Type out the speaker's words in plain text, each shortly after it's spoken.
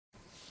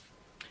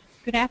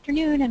Good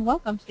afternoon and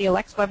welcome to the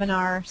ALCTS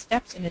webinar,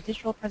 Steps in a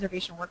Digital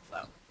Preservation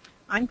Workflow.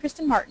 I'm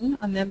Kristen Martin,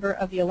 a member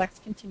of the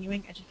ALCTS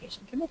Continuing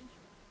Education Committee.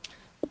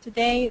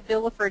 Today,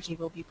 Bill LeFurgy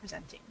will be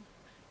presenting.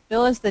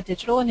 Bill is the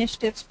Digital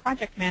Initiatives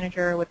Project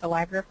Manager with the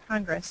Library of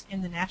Congress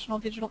in the National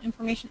Digital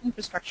Information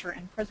Infrastructure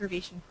and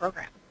Preservation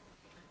Program.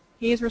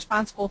 He is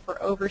responsible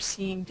for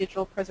overseeing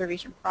digital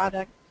preservation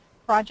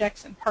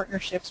projects and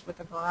partnerships with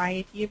a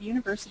variety of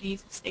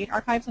universities, state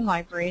archives and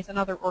libraries, and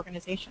other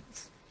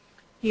organizations.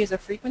 He is a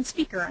frequent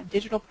speaker on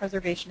digital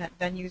preservation at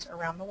venues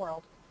around the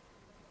world.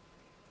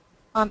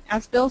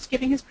 As Bill's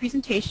giving his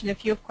presentation,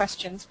 if you have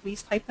questions,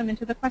 please type them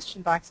into the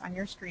question box on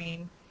your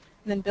screen,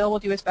 and then Bill will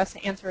do his best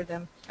to answer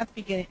them at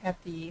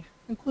the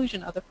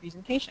conclusion of the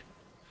presentation.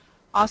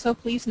 Also,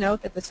 please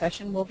note that the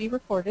session will be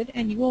recorded,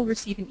 and you will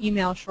receive an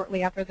email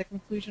shortly after the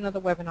conclusion of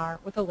the webinar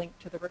with a link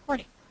to the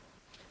recording.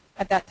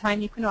 At that time,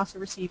 you can also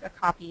receive a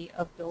copy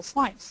of Bill's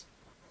slides.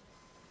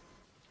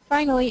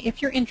 Finally,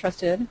 if you're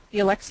interested, the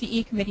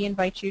ALCTS committee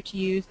invites you to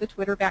use the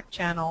Twitter back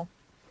channel,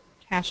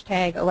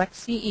 hashtag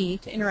ALCTSCE,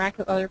 to interact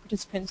with other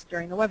participants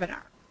during the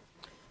webinar.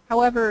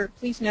 However,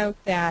 please note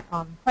that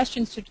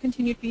questions should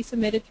continue to be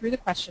submitted through the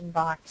question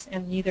box,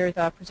 and neither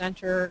the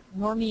presenter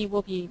nor me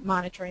will be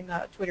monitoring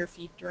the Twitter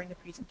feed during the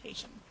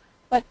presentation.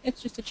 But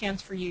it's just a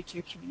chance for you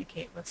to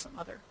communicate with some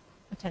other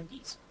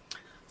attendees.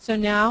 So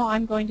now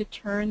I'm going to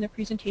turn the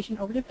presentation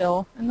over to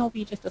Bill, and there'll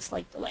be just a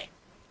slight delay.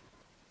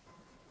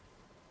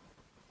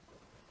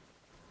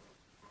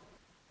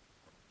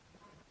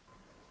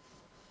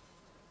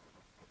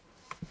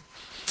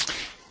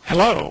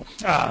 Hello,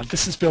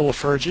 this is Bill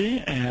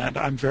LeFurgy, and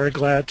I'm very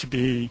glad to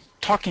be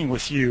talking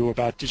with you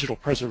about digital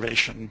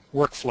preservation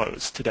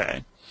workflows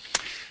today.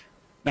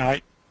 Now,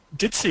 I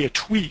did see a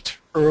tweet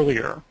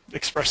earlier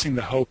expressing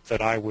the hope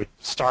that I would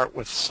start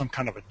with some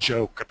kind of a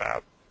joke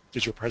about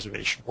digital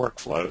preservation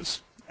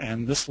workflows,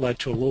 and this led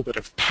to a little bit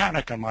of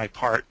panic on my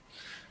part,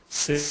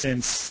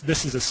 since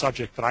this is a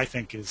subject that I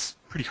think is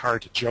pretty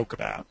hard to joke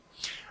about.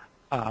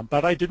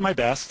 But I did my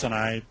best, and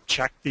I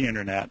checked the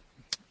internet,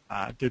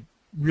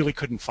 really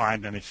couldn't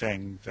find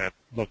anything that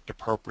looked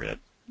appropriate.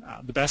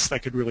 The best I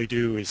could really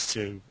do is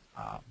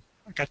I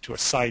got to a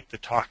site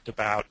that talked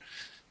about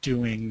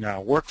doing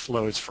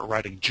workflows for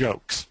writing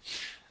jokes.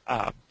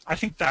 I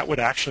think that would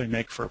actually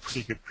make for a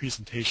pretty good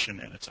presentation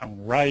in its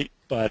own right,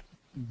 but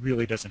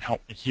really doesn't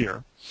help me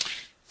here.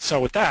 So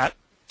with that,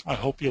 I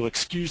hope you'll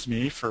excuse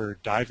me for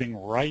diving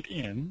right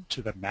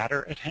into the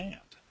matter at hand.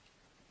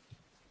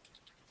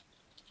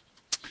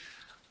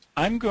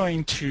 I'm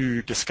going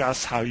to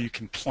discuss how you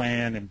can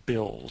plan and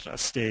build a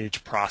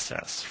stage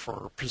process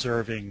for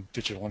preserving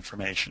digital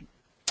information.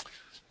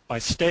 By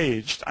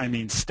staged, I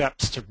mean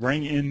steps to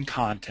bring in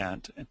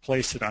content and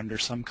place it under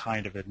some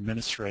kind of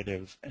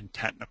administrative and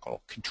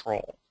technical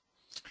control.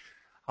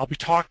 I'll be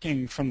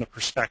talking from the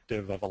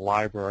perspective of a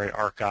library,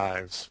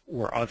 archives,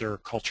 or other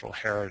cultural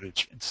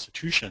heritage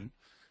institution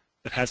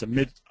that has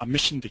a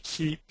mission to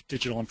keep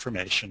digital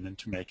information and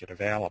to make it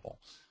available.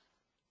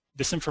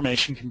 This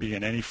information can be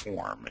in any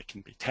form. It can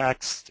be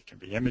text, it can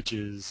be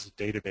images,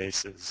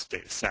 databases,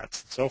 data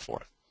sets, and so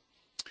forth.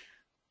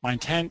 My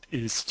intent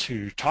is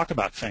to talk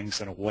about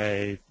things in a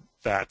way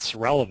that's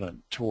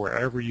relevant to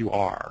wherever you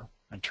are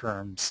in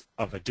terms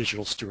of a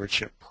digital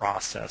stewardship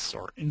process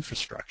or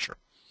infrastructure.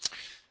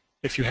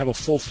 If you have a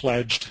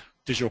full-fledged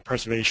digital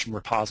preservation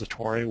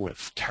repository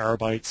with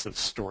terabytes of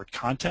stored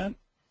content,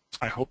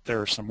 I hope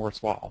there are some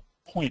worthwhile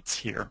points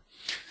here.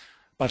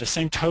 By the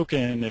same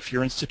token, if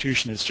your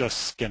institution is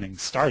just getting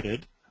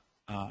started,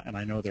 and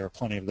I know there are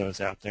plenty of those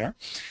out there,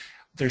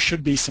 there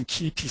should be some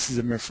key pieces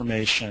of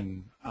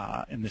information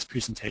in this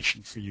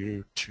presentation for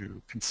you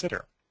to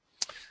consider.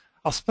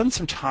 I'll spend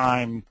some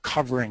time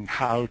covering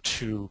how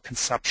to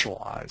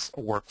conceptualize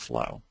a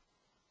workflow.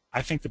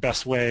 I think the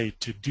best way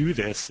to do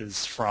this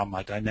is from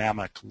a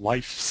dynamic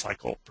life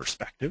cycle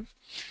perspective,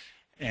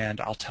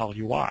 and I'll tell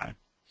you why.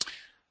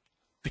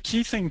 The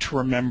key thing to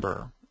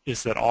remember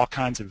is that all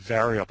kinds of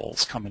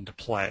variables come into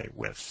play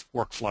with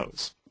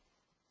workflows.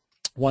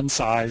 One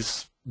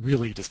size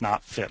really does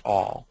not fit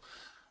all.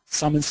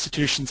 Some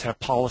institutions have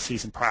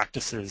policies and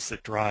practices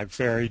that drive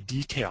very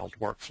detailed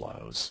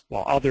workflows,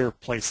 while other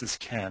places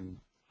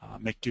can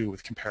make do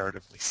with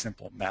comparatively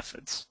simple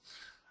methods.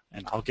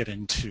 And I'll get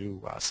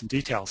into some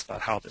details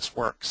about how this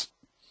works.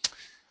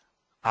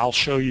 I'll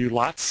show you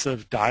lots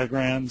of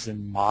diagrams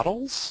and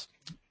models,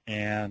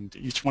 and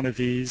each one of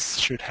these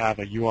should have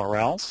a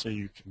URL so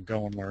you can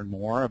go and learn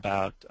more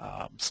about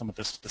some of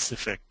the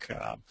specific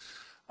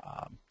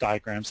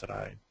diagrams that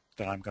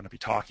I'm going to be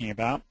talking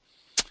about.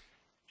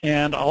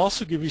 And I'll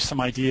also give you some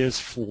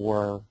ideas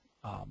for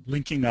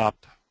linking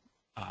up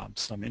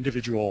some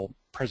individual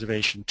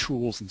preservation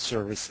tools and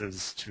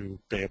services to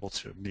be able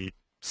to meet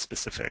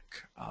specific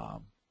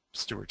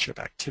stewardship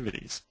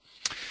activities.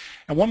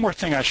 And one more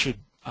thing I should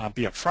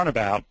be upfront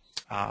about,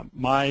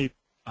 my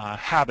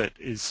habit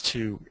is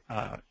to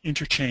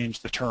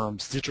interchange the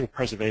terms digital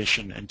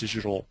preservation and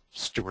digital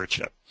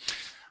stewardship.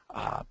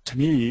 To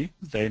me,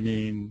 they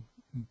mean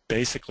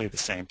basically the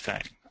same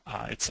thing.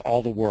 It's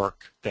all the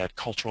work that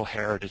cultural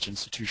heritage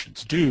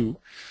institutions do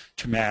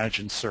to manage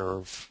and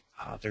serve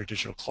their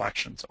digital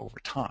collections over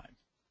time.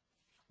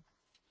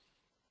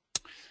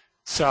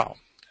 So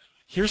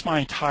here's my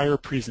entire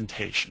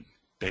presentation,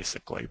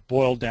 basically,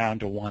 boiled down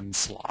to one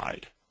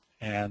slide.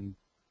 And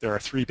there are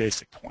 3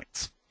 basic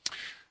points.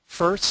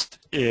 First,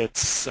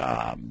 it's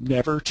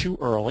never too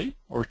early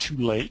or too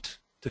late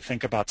to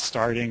think about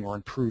starting or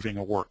improving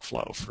a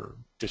workflow for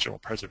digital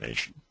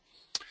preservation.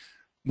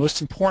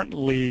 Most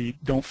importantly,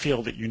 don't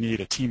feel that you need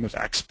a team of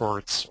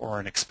experts or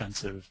an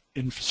expensive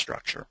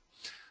infrastructure.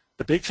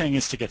 The big thing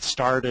is to get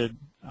started,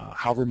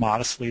 however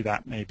modestly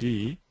that may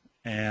be,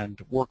 and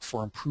work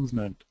for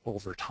improvement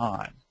over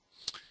time.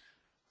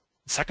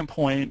 The second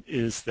point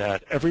is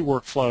that every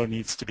workflow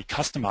needs to be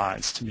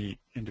customized to meet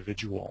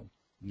individual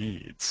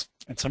needs,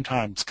 and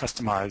sometimes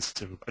customized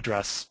to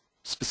address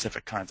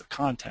specific kinds of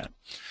content.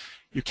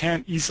 You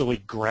can't easily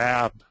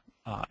grab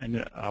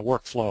a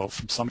workflow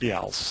from somebody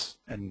else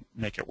and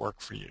make it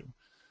work for you.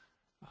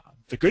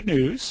 The good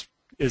news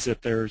is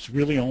that there's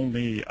really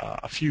only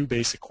a few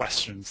basic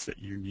questions that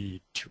you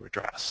need to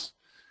address.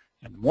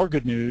 And the more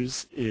good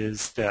news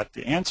is that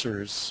the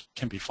answers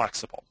can be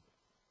flexible.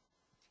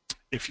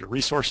 If your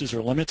resources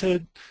are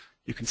limited,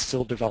 you can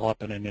still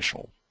develop an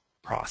initial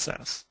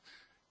process.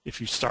 If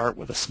you start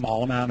with a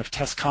small amount of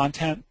test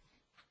content,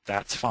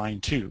 that's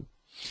fine too.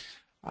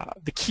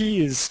 The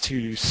key is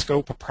to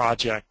scope a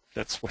project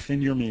that's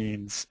within your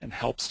means and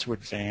helps to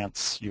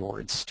advance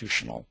your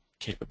institutional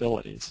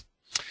capabilities.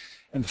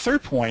 And the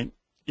third point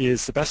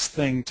is the best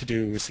thing to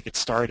do is to get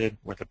started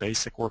with a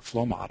basic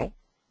workflow model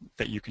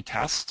that you can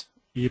test,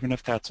 even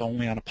if that's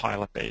only on a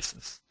pilot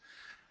basis.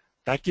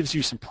 That gives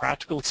you some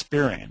practical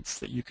experience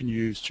that you can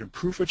use to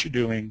improve what you're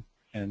doing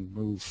and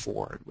move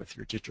forward with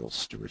your digital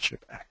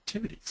stewardship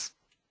activities.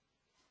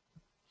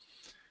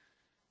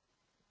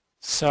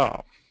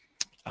 So,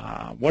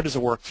 what is a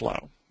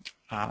workflow?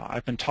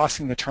 I've been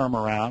tossing the term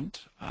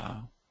around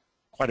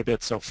quite a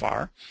bit so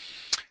far,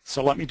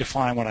 so let me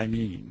define what I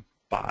mean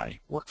by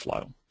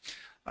workflow.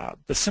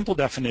 The simple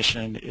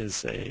definition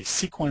is a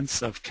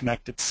sequence of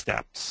connected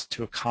steps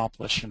to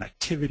accomplish an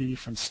activity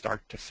from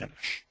start to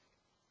finish.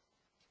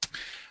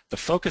 The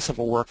focus of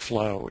a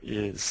workflow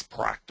is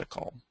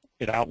practical.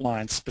 It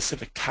outlines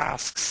specific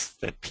tasks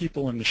that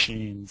people and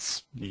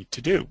machines need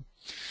to do.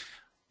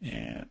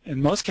 And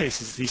in most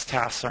cases, these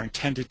tasks are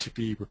intended to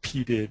be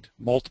repeated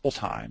multiple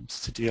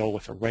times to deal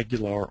with a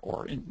regular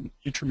or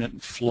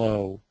intermittent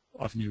flow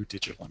of new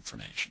digital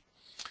information.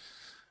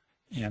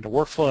 And a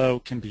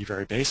workflow can be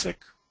very basic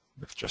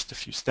with just a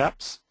few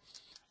steps,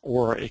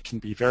 or it can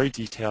be very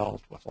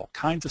detailed with all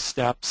kinds of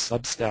steps,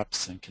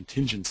 sub-steps, and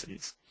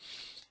contingencies.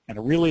 And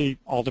it really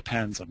all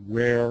depends on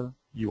where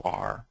you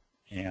are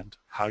and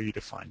how you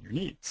define your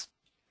needs.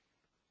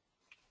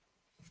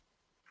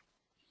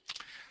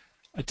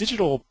 A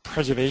digital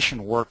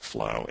preservation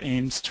workflow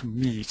aims to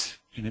meet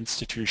an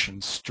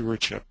institution's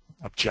stewardship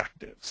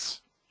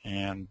objectives.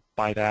 And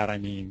by that I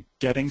mean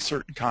getting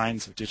certain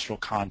kinds of digital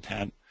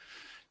content,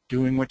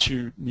 doing what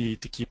you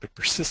need to keep it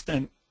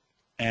persistent,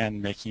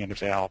 and making it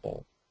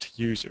available to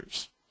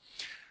users.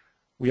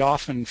 We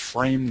often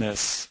frame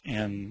this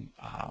in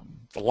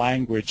the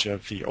language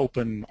of the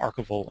Open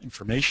Archival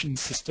Information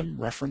System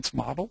Reference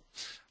Model,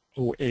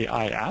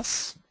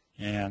 OAIS,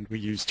 and we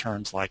use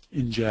terms like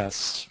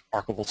ingest,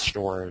 archival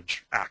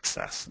storage,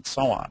 access, and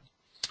so on.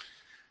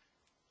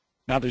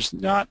 Now, there's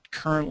not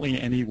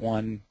currently any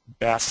one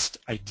best,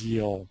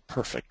 ideal,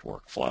 perfect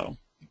workflow.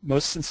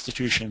 Most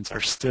institutions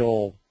are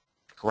still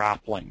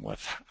grappling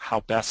with how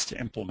best to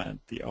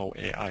implement the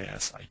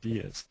OAIS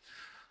ideas.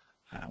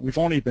 We've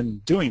only been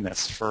doing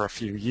this for a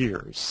few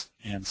years,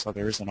 and so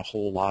there isn't a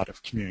whole lot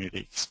of community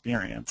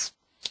experience.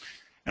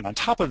 And on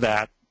top of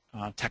that,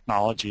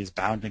 technology is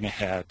bounding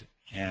ahead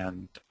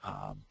and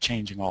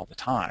changing all the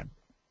time.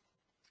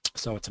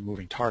 So it's a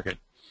moving target.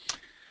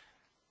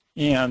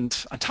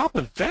 And on top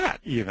of that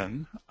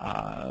even,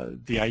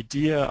 the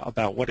idea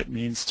about what it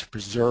means to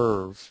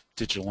preserve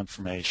digital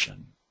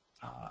information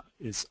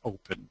is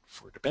open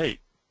for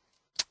debate.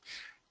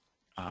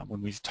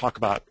 When we talk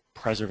about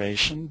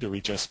preservation, do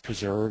we just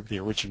preserve the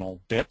original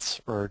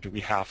bits, or do we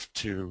have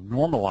to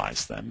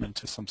normalize them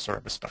into some sort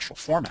of a special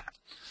format?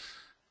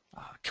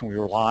 Can we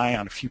rely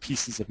on a few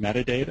pieces of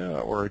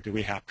metadata, or do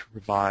we have to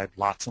provide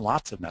lots and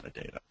lots of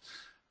metadata?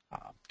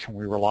 Can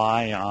we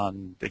rely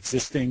on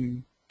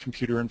existing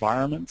computer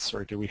environments,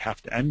 or do we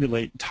have to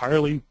emulate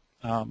entirely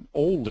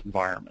old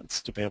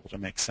environments to be able to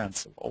make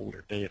sense of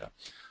older data?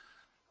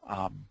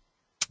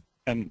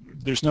 And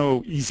there's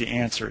no easy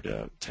answer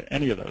to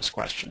any of those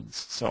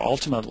questions. So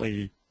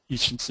ultimately,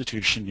 each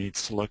institution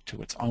needs to look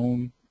to its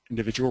own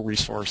individual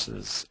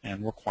resources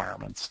and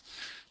requirements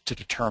to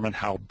determine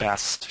how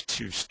best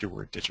to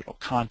steward digital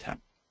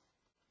content.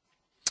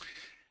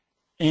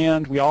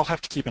 And we all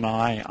have to keep an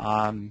eye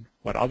on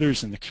what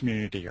others in the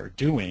community are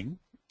doing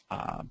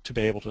to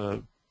be able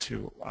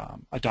to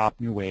adopt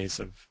new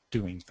ways of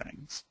doing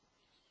things.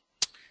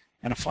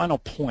 And a final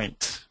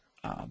point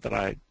that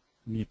I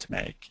need to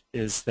make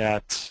is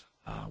that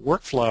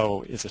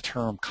Workflow is a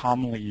term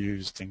commonly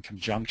used in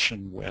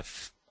conjunction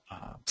with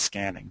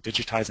scanning,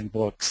 digitizing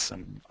books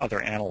and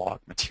other analog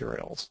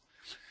materials.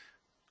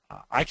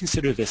 I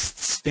consider this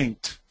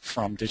distinct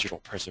from digital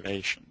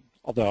preservation,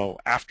 although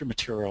after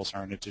materials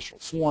are in a digital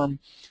form,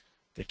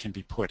 they can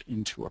be put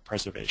into a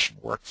preservation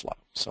workflow.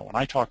 So when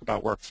I talk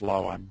about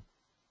workflow, I'm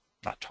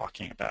not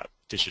talking about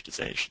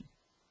digitization.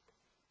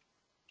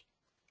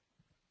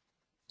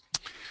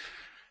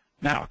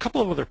 Now, a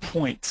couple of other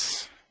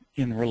points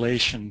in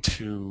relation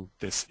to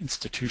this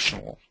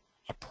institutional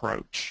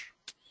approach.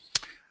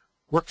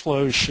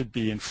 Workflows should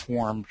be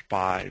informed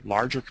by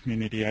larger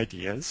community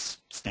ideas,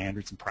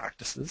 standards, and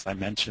practices. I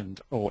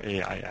mentioned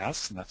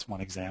OAIS, and that's one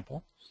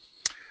example.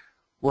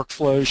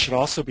 Workflows should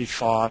also be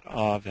thought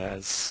of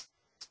as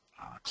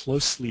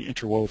closely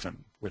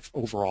interwoven with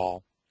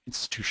overall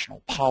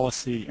institutional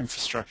policy,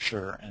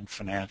 infrastructure, and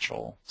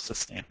financial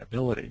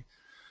sustainability.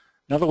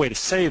 Another way to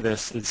say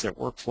this is that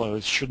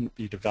workflows shouldn't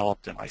be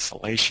developed in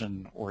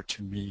isolation or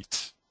to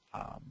meet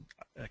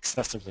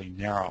excessively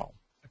narrow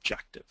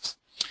objectives.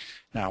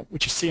 Now,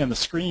 what you see on the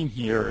screen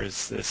here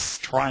is this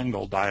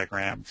triangle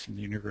diagram from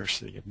the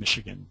University of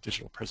Michigan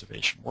Digital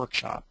Preservation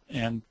Workshop,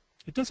 and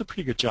it does a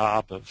pretty good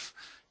job of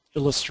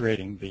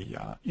illustrating the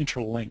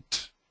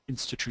interlinked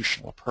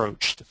institutional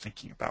approach to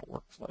thinking about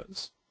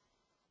workflows.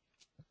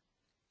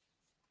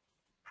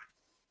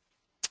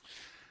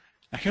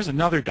 Now, here's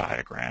another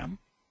diagram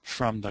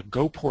from the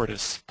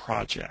GoPortis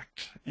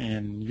project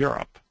in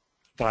Europe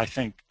that I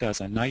think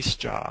does a nice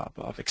job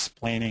of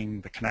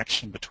explaining the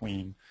connection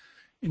between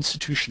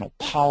institutional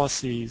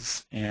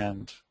policies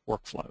and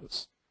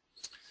workflows.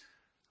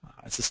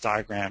 As this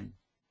diagram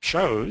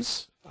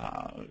shows,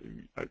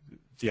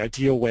 the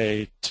ideal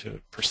way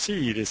to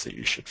proceed is that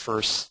you should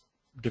first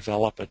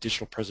develop a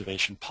digital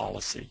preservation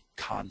policy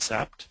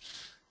concept,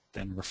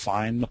 then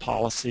refine the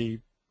policy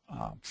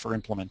for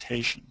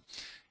implementation.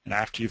 And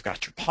after you've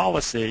got your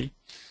policy,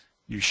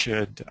 you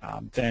should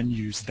then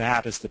use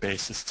that as the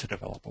basis to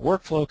develop a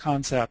workflow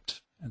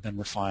concept and then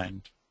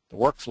refine the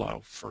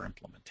workflow for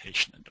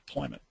implementation and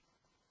deployment.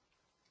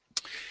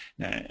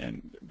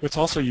 And what's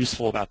also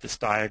useful about this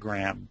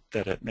diagram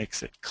that it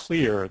makes it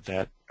clear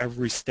that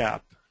every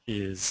step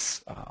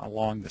is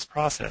along this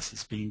process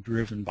is being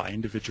driven by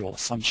individual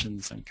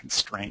assumptions and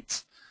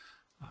constraints,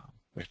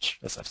 which,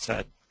 as I've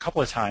said a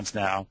couple of times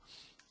now,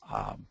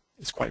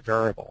 is quite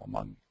variable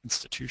among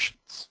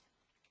institutions.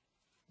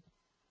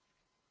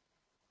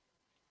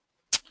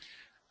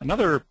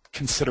 Another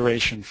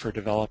consideration for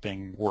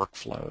developing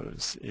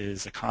workflows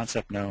is a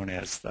concept known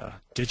as the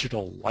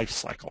digital life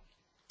cycle.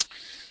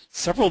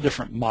 Several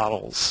different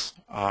models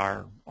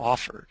are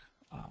offered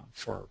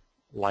for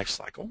life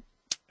cycle.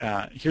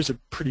 Here's a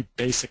pretty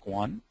basic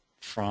one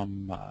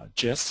from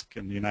JISC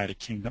in the United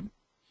Kingdom.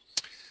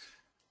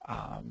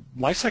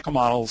 Life cycle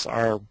models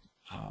are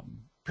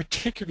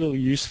particularly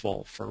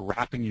useful for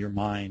wrapping your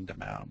mind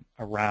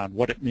around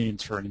what it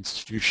means for an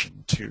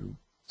institution to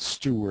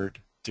steward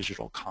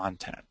digital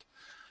content.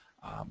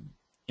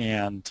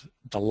 And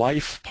the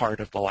life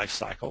part of the life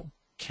cycle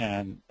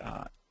can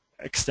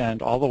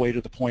extend all the way to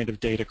the point of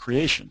data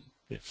creation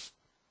if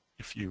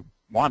you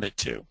want it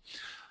to.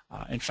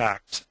 In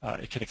fact,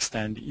 it can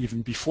extend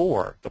even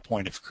before the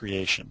point of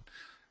creation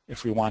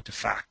if we want to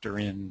factor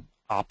in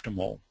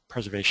optimal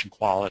preservation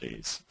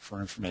qualities for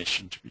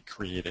information to be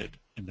created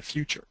in the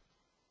future.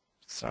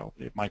 So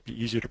it might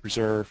be easier to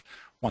preserve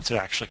once it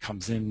actually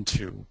comes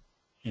into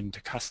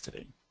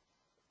custody.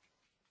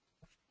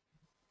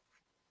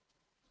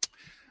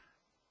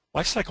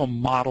 Lifecycle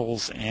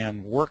models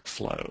and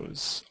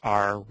workflows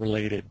are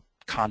related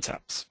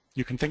concepts.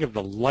 You can think of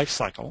the life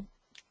cycle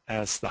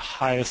as the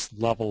highest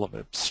level of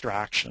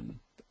abstraction,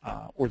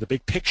 or the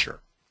big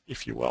picture,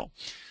 if you will.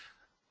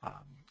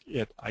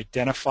 It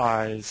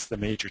identifies the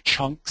major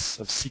chunks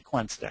of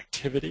sequenced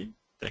activity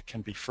that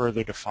can be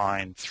further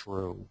defined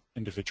through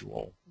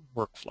individual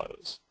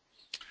workflows.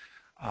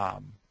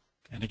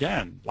 And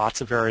again,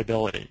 lots of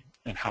variability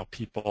in how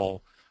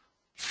people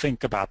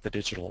think about the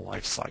digital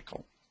life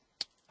cycle.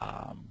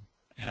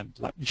 And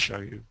let me show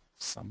you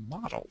some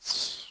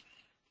models.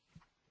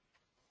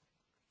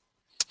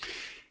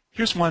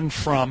 Here's one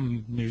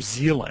from New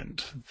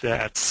Zealand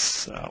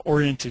that's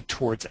oriented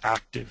towards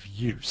active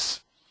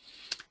use.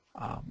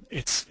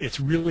 It's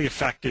really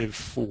effective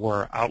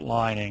for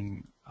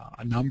outlining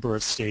a number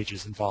of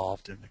stages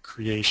involved in the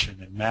creation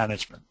and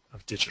management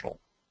of digital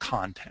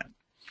content.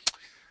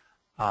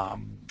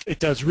 It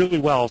does really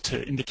well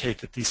to indicate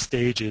that these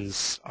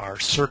stages are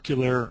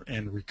circular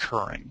and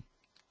recurring.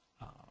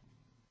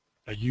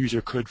 A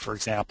user could, for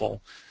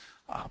example,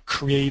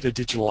 create a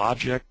digital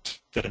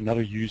object that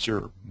another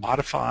user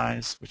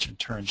modifies, which in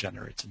turn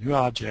generates a new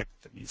object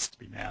that needs to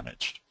be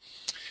managed.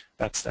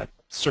 That's that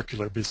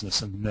circular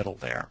business in the middle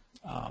there,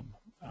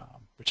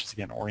 which is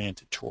again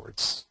oriented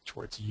towards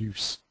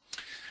use.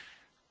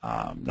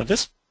 Now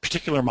this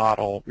particular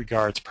model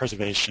regards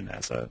preservation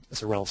as a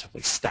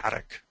relatively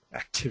static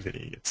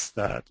activity. It's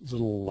that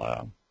little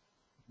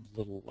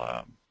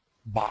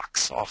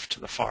box off to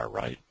the far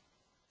right.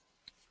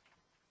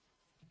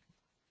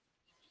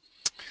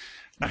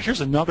 Now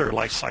here's another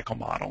life cycle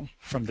model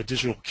from the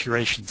Digital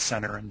Curation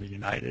Center in the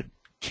United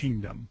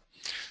Kingdom.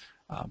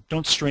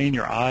 Don't strain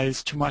your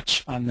eyes too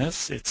much on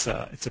this. It's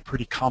a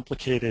pretty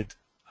complicated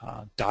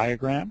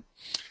diagram.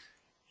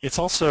 It's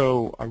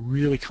also a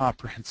really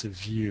comprehensive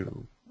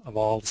view of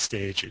all the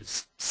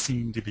stages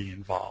seen to be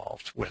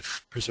involved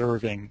with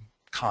preserving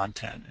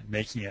content and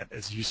making it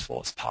as useful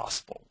as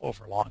possible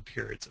over long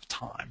periods of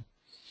time.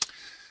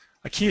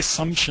 A key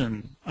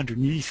assumption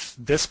underneath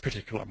this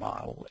particular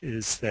model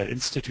is that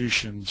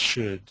institutions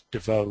should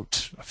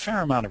devote a fair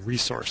amount of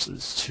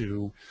resources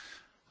to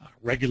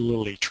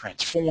regularly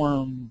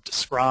transform,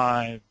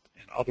 describe,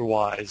 and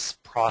otherwise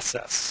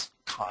process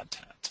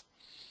content,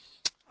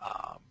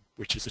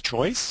 which is a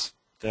choice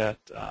that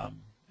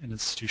an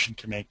institution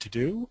can make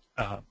to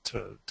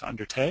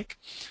undertake,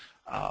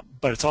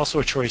 but it's also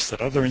a choice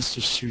that other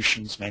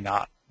institutions may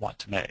not want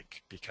to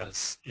make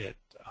because it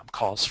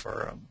calls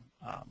for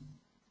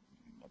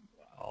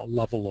a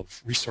level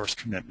of resource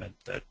commitment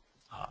that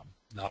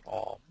not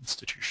all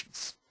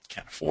institutions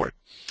can afford.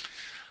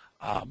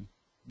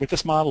 What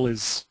this model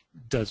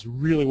does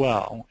really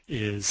well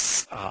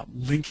is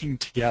linking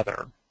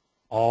together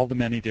all the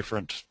many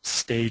different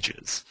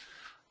stages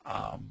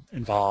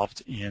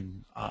involved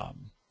in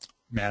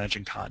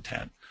managing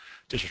content,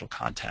 digital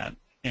content,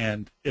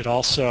 and it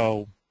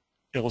also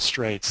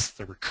illustrates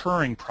the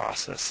recurring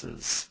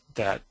processes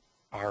that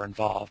are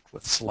involved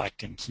with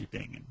selecting,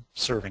 keeping, and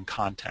serving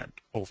content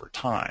over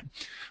time.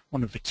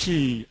 One of the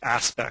key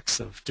aspects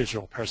of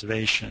digital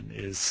preservation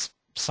is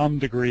some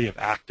degree of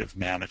active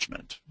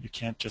management. You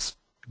can't just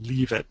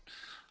leave it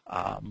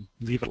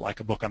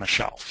like a book on a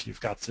shelf. You've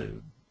got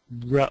to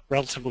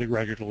relatively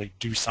regularly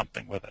do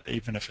something with it,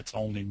 even if it's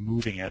only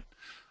moving it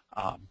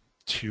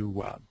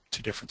to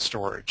different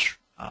storage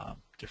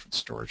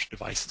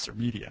devices or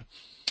media.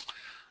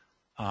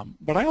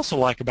 What I also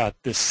like about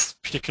this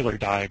particular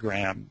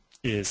diagram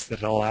is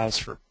that it allows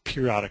for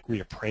periodic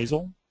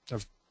reappraisal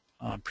of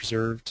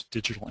preserved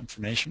digital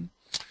information.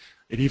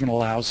 It even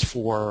allows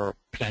for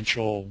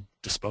potential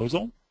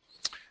disposal.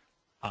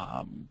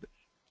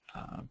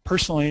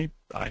 Personally,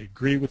 I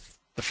agree with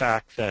the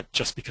fact that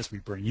just because we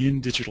bring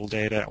in digital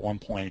data at one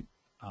point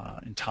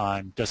in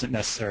time doesn't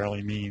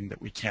necessarily mean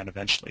that we can't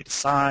eventually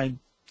decide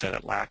that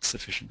it lacks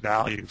sufficient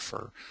value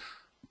for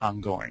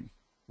ongoing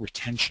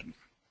retention.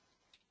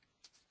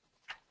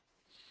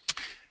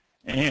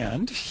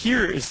 And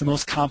here is the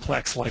most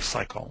complex life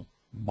cycle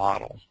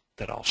model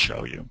that I'll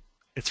show you.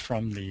 It's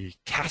from the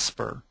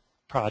CASPER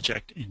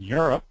project in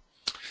Europe,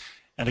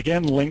 and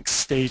again links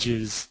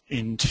stages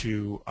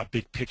into a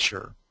big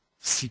picture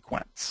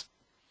sequence.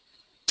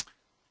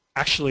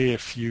 Actually,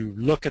 if you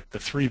look at the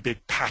three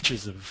big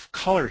patches of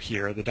color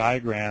here, the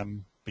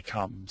diagram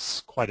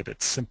becomes quite a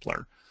bit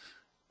simpler.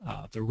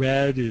 The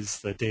red is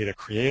the data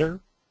creator,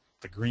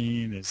 the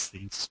green is the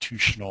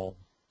institutional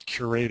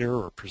curator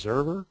or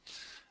preserver,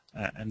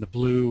 and the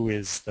blue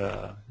is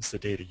the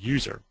data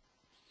user.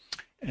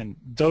 And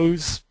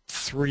those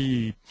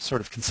three sort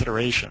of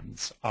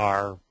considerations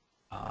are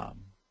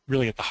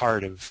really at the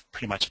heart of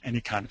pretty much any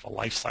kind of a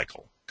life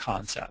cycle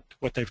concept.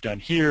 What they've done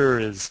here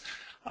is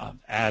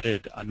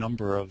added a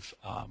number of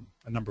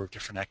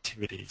different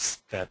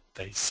activities that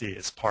they see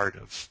as part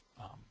of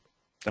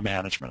the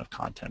management of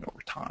content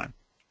over time.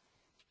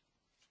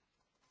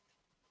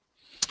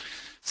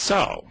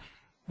 So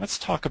let's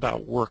talk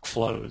about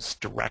workflows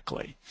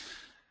directly.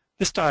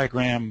 This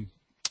diagram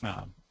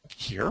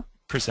here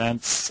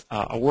presents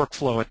a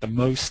workflow at the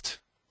most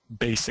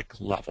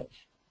basic level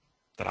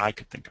that I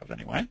could think of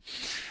anyway.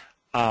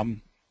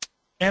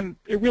 And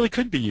it really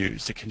could be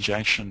used in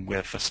conjunction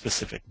with a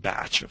specific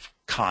batch of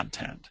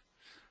content.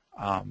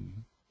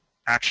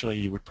 Actually,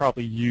 you would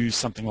probably use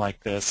something like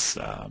this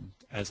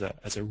as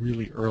a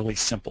really early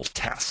simple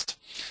test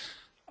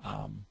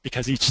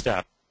because each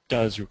step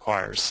does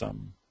require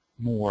some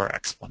more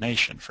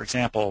explanation. For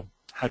example,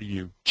 how do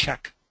you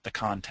check the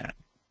content?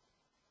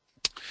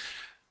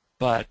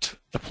 But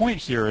the point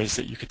here is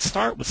that you could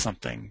start with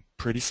something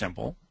pretty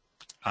simple,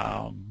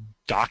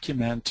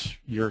 document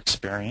your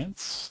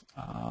experience,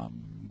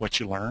 what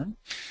you learn,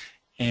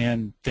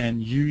 and then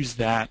use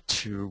that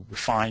to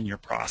refine your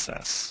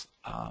process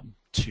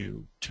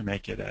to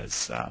make it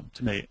as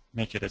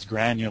make it as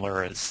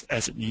granular as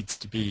it needs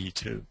to be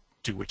to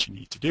do what you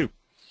need to do.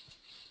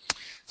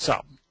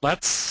 So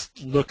let's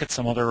look at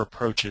some other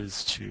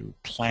approaches to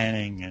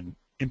planning and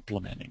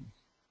implementing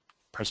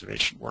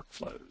preservation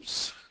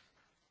workflows.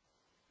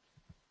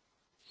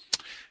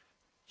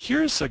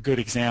 Here's a good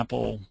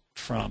example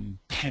from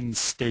Penn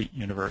State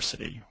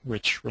University,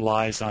 which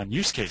relies on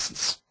use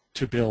cases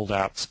to build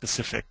out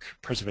specific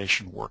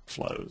preservation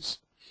workflows.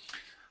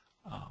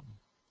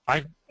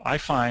 I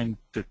find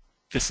that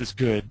this is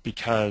good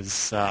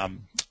because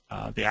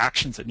the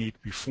actions that need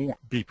to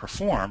be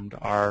performed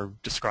are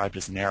described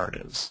as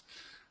narratives,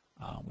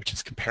 which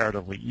is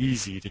comparatively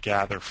easy to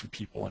gather from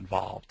people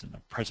involved in the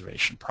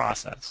preservation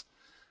process.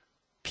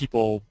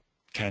 People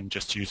can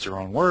just use their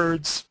own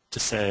words to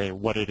say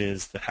what it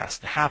is that has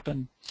to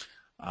happen.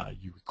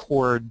 You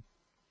record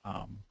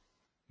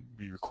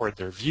you record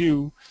their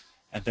view,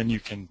 and then you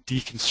can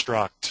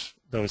deconstruct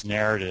those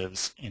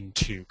narratives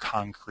into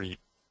concrete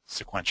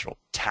sequential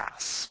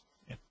tasks.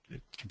 It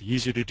can be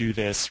easier to do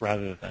this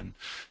rather than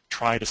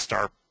try to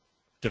start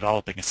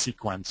developing a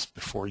sequence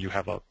before you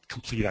have a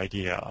complete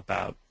idea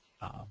about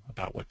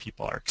what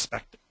people are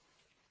expecting.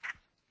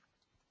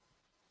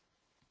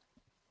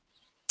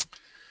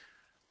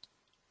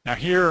 Now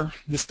here,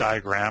 this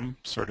diagram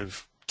sort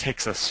of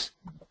takes us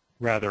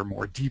rather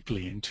more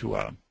deeply into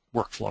a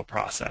workflow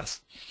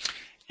process,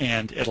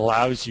 and it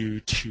allows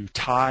you to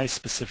tie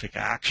specific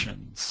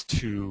actions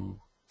to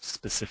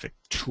specific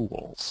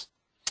tools.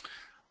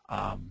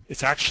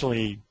 It's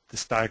actually,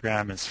 this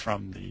diagram is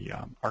from the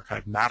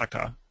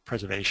ALCTS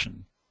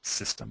preservation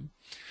system,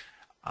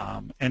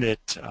 and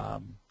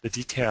the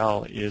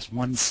detail is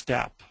one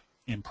step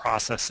in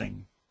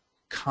processing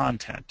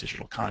content,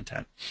 digital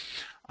content.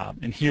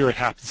 And here it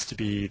happens to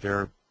be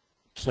they're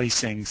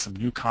placing some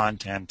new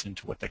content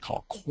into what they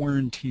call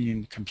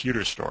quarantine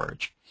computer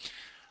storage.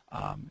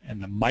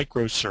 And the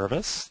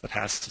microservice that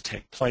has to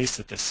take place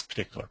at this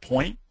particular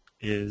point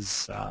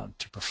is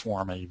to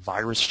perform a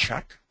virus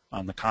check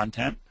on the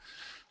content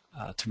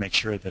to make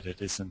sure that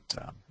it isn't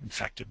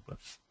infected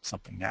with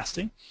something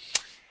nasty.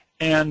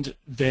 And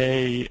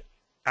they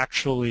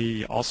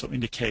actually also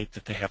indicate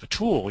that they have a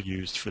tool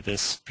used for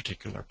this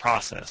particular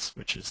process,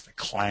 which is the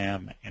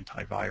CLAM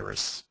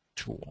antivirus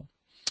tool.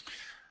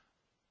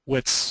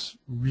 What's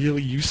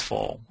really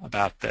useful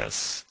about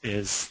this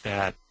is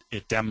that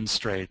it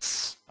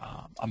demonstrates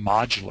a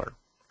modular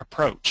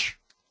approach,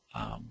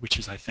 which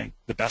is, I think,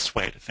 the best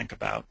way to think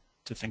about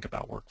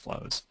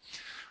workflows,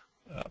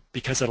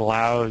 because it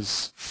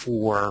allows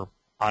for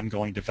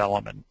ongoing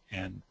development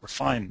and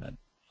refinement.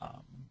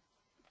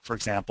 For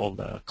example,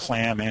 the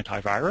CLAM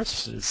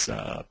antivirus is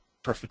a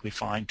perfectly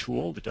fine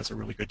tool that does a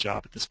really good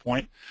job at this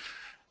point,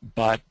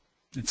 but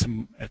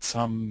at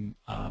some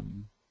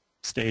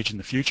stage in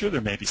the future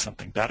there may be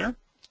something better,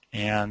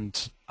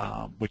 and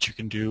what you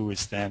can do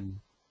is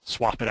then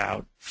swap it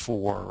out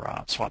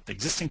for swap the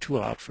existing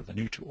tool out for the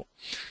new tool,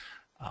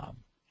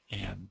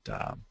 and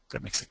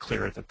that makes it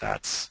clear that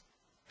that's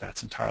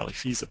entirely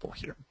feasible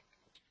here.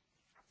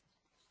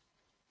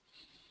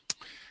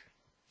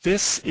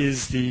 This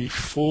is the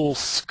full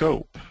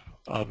scope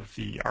of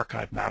the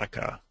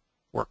Archivematica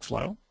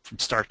workflow from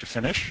start to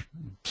finish.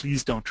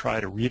 Please don't try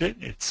to read it.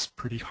 It's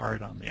pretty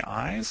hard on the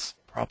eyes,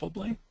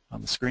 probably,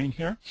 on the screen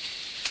here.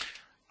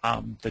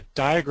 The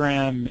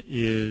diagram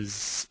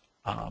is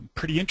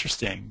pretty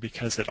interesting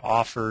because it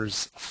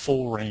offers a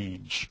full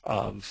range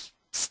of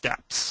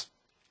steps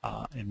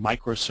and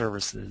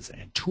microservices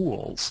and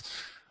tools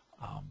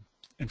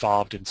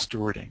involved in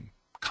stewarding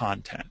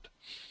content.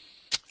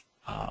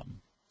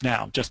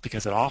 Now, just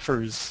because it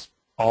offers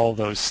all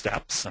those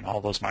steps and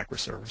all those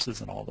microservices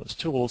and all those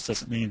tools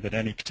doesn't mean that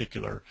any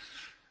particular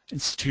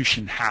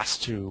institution has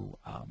to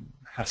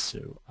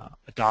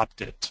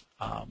adopt it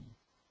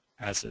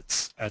as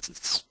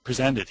it's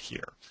presented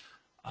here.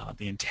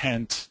 The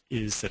intent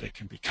is that it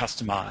can be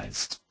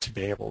customized to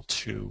be able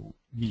to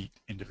meet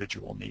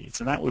individual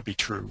needs, and that would be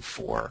true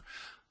for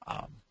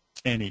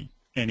any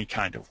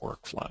kind of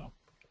workflow.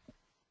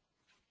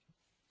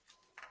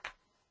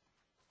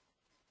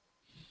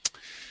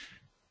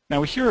 Now,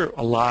 we hear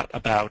a lot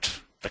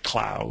about the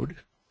cloud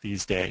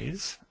these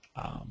days,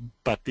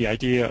 but the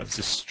idea of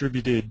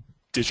distributed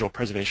digital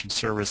preservation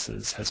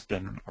services has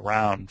been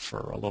around for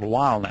a little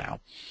while now.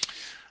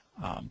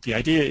 The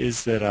idea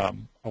is that a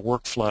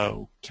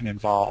workflow can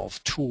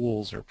involve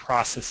tools or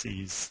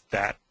processes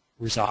that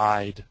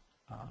reside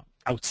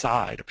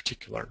outside a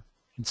particular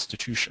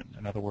institution.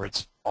 In other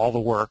words, all the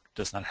work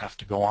does not have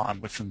to go on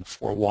within the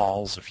four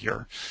walls of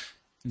your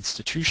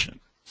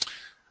institution.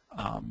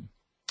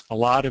 A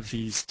lot of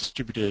these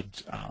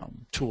distributed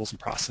tools and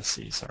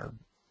processes are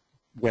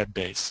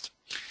web-based.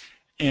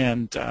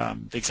 And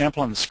the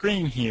example on the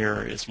screen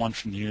here is one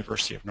from the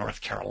University of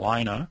North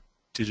Carolina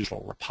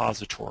Digital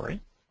Repository.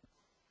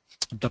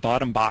 The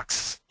bottom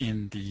box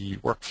in the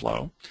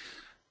workflow,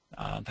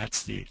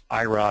 that's the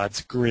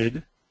iRODS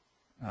grid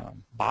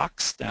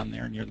box down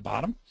there near the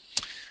bottom,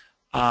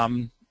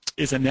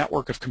 is a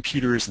network of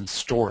computers and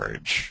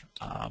storage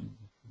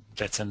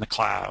that's in the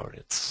cloud.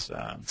 It's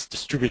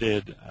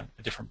distributed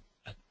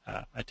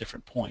at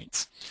different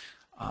points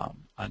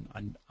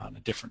on a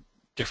different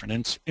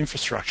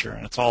infrastructure,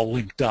 and it's all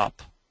linked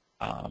up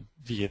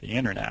via the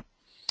internet.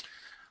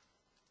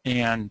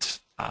 And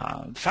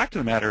the fact of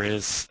the matter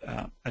is,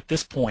 at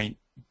this point,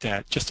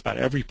 that just about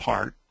every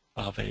part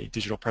of a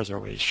digital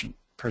preservation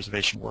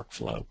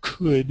workflow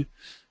could,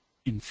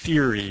 in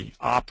theory,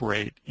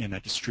 operate in a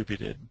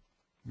distributed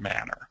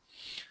manner.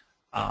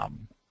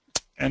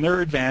 And there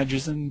are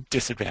advantages and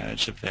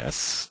disadvantages of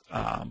this.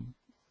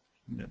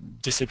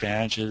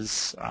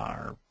 Disadvantages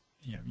are,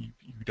 you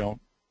don't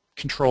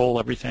control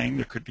everything.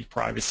 There could be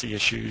privacy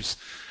issues.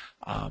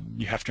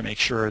 You have to make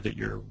sure that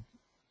your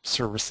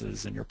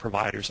services and your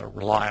providers are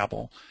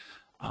reliable.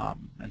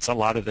 And so a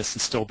lot of this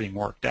is still being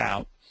worked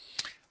out.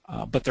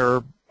 But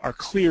there are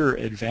clear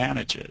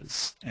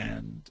advantages,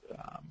 and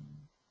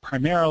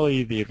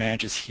primarily the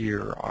advantages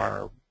here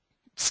are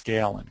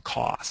scale and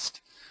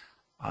cost.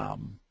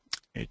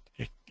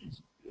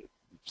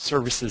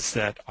 Services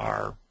that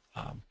are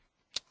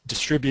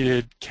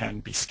distributed can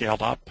be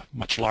scaled up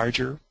much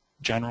larger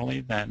generally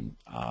than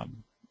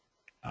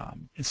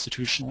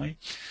institutionally.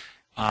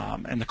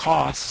 And the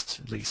cost,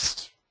 at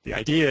least the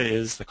idea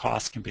is, the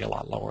cost can be a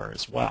lot lower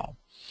as well.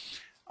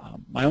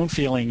 My own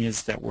feeling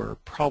is that we're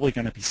probably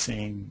going to be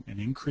seeing an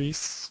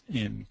increase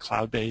in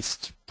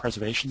cloud-based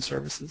preservation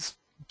services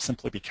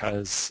simply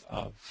because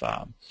of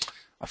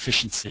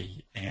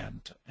efficiency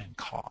and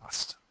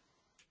cost.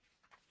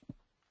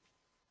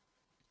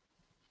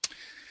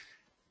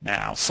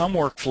 Now, some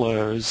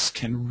workflows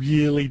can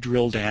really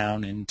drill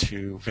down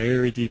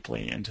very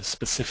deeply into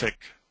specific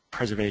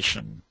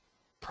preservation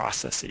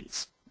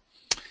processes.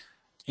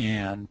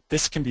 And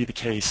this can be the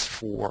case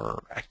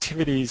for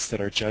activities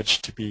that are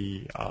judged to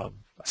be of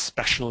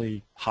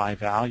especially high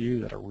value,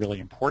 that are really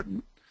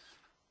important,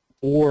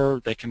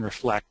 or they can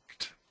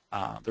reflect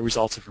the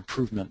results of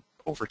improvement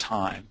over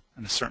time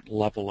and a certain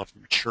level of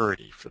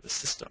maturity for the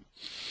system.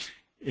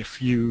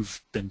 If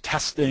you've been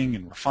testing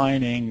and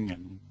refining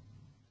and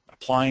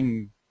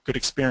applying good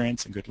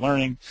experience and good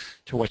learning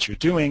to what you're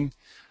doing,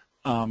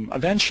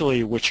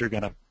 eventually what you're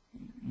going to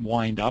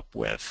wind up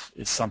with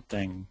is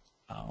something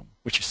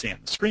which you see on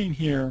the screen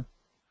here,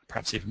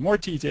 perhaps even more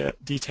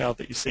detailed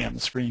that you see on the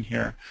screen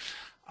here.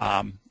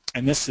 And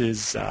this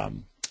is a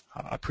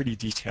pretty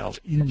detailed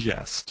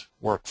ingest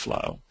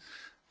workflow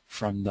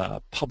from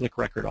the Public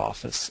Record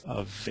Office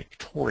of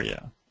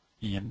Victoria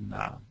in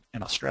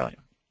Australia.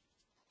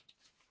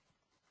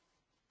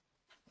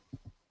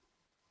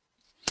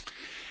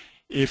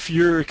 If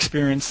you're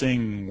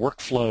experiencing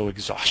workflow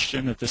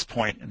exhaustion at this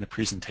point in the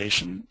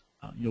presentation,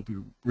 you'll be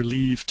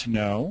relieved to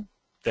know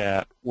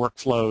that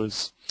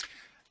workflows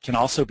can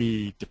also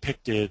be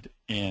depicted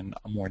in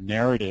a more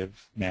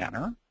narrative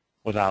manner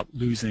without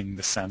losing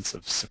the sense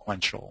of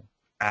sequential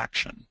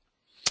action.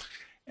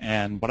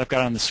 And what I've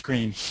got on the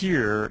screen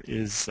here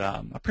is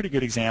a pretty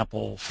good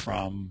example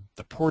from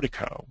the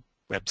Portico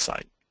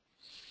website.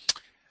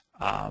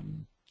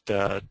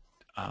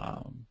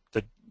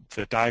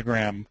 The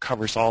diagram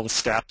covers all the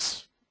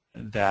steps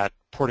that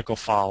Portico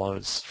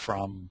follows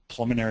from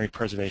preliminary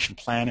preservation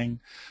planning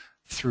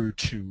through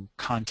to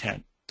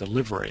content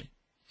delivery.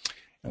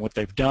 And what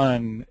they've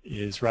done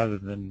is, rather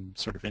than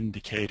sort of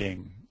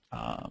indicating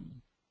a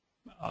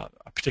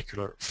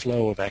particular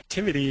flow of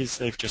activities,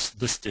 they've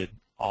just listed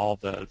all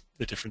the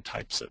different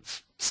types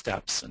of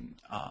steps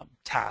and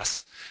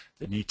tasks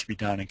that need to be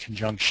done in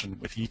conjunction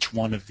with each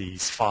one of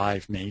these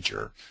 5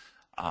 major,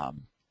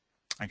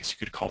 I guess you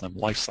could call them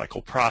life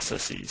cycle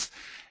processes.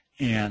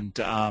 And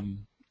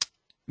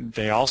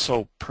they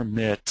also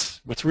permit,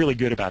 what's really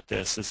good about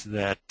this is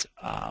that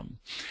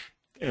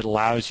it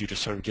allows you to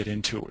sort of get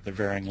into it with a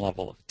varying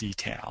level of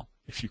detail.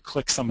 If you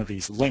click some of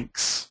these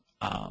links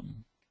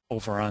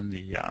over on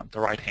the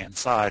right-hand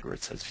side where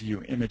it says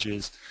View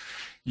Images,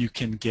 you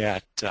can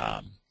get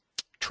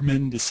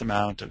tremendous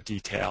amount of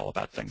detail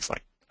about things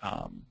like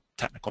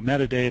technical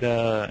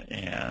metadata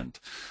and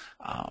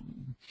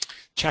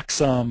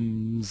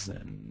checksums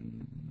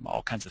and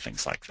all kinds of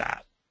things like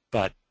that.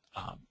 But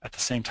at the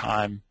same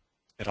time,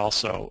 it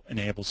also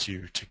enables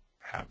you to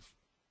have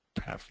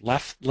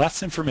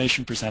less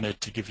information presented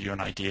to give you an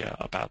idea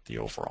about the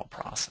overall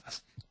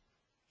process.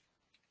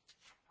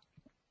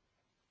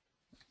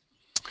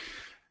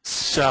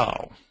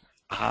 So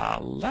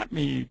let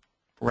me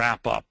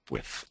wrap up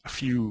with a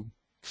few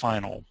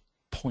final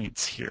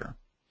points here.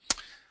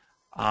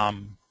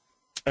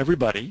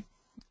 Everybody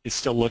is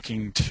still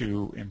looking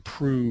to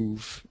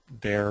improve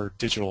their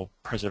digital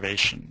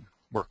preservation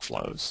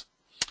workflows.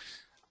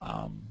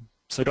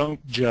 So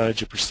don't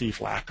judge a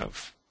perceived lack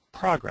of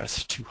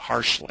progress too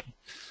harshly.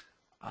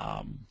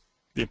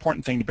 The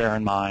important thing to bear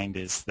in mind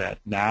is that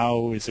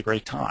now is a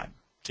great time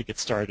to get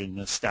started in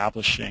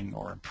establishing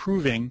or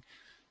improving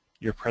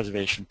your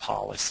preservation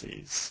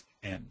policies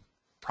and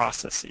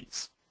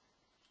processes.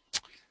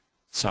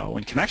 So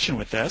in connection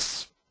with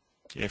this,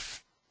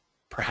 if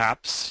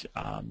perhaps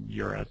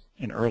you're at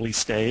an early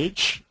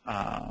stage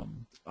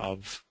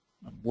of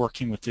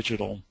working with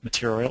digital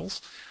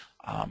materials,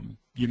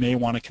 you may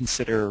want to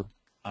consider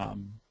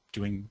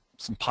doing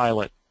some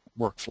pilot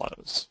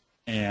workflows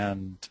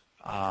and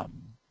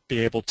be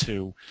able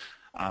to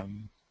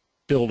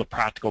build a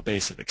practical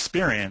base of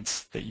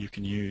experience that you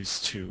can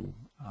use to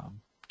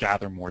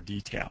gather more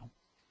detail.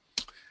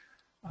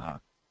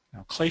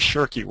 Now, Clay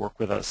Shirky worked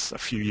with us a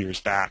few years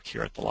back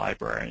here at the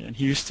library, and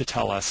he used to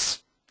tell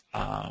us,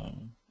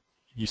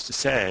 he used to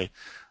say,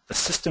 the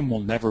system will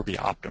never be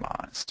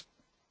optimized.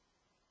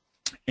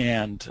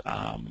 And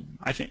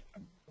I think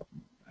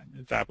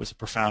that was a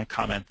profound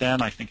comment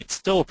then. I think it's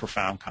still a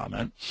profound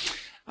comment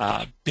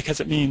because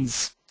it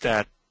means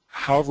that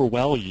however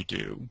well you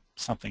do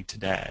something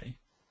today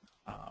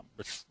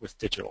with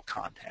digital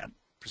content,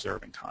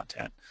 preserving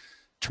content,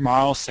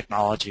 tomorrow's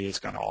technology is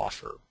going to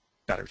offer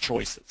better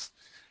choices.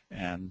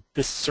 And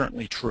this is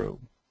certainly true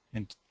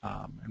in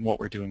what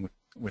we're doing with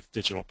with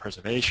digital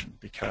preservation,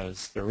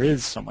 because there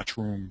is so much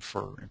room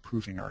for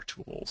improving our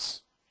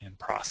tools and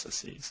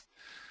processes.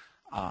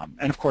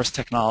 And of course,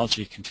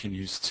 technology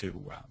continues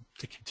to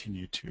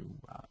continue to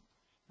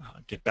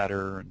get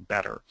better and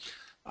better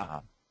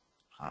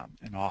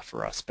and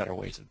offer us better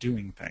ways of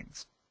doing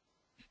things.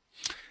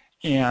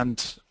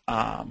 And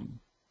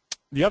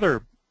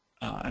another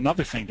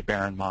thing to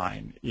bear in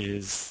mind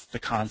is the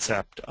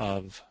concept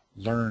of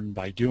learn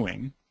by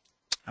doing,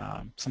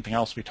 something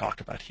else we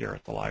talk about here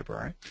at the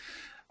library.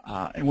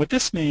 And what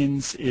this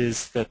means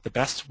is that the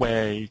best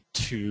way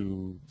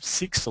to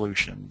seek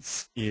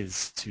solutions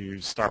is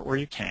to start where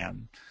you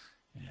can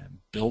and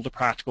build a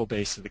practical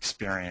base of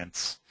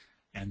experience,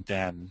 and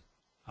then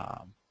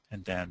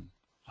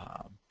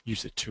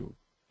use it to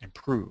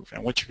improve.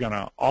 And what you're going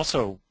to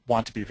also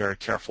want to be very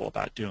careful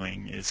about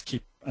doing is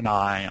keep an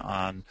eye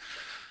on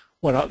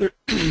what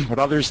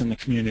others in the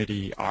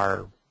community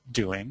are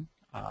doing,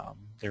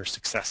 their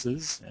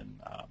successes, and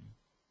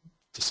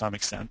to some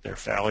extent their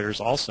failures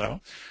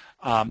also,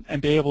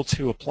 and be able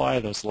to apply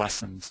those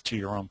lessons to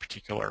your own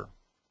particular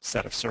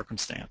set of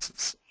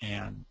circumstances.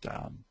 And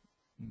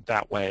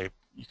that way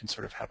you can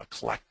sort of have a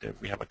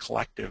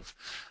collective,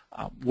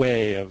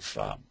 way of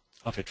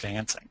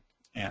advancing.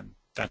 And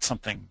that's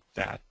something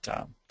that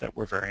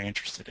we're very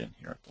interested in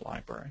here at the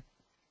library.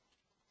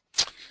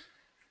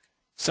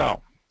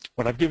 So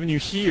what I've given you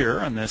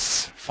here on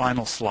this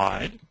final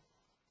slide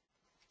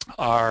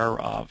are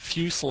a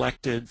few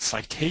selected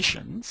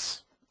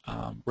citations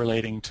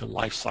relating to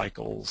life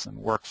cycles and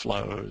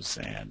workflows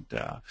and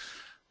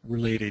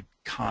related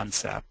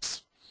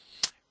concepts.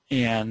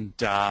 And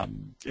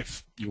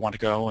if you want to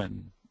go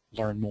and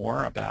learn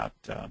more about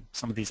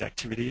some of these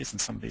activities and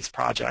some of these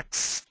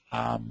projects,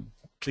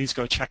 please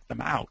go check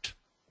them out.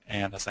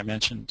 And as I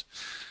mentioned,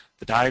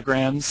 the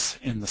diagrams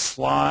in the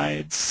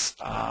slides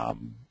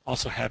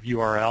also have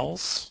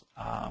URLs.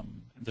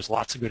 There's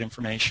lots of good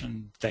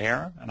information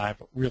there, and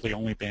I've really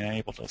only been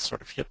able to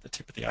sort of hit the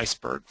tip of the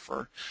iceberg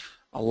for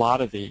a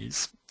lot of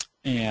these.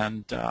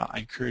 And I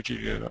encourage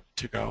you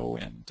to go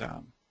and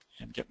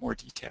get more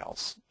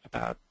details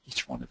about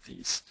each one of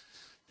these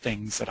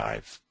things that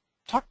I've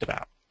talked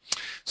about.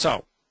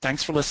 So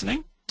thanks for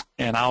listening,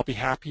 and I'll be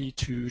happy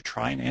to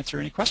try and answer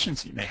any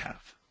questions you may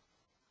have.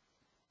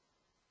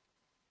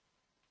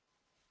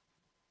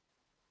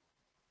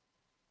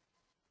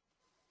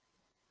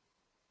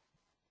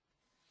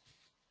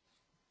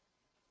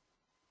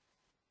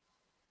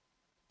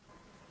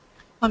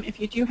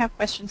 If you do have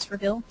questions for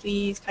Bill,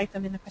 please type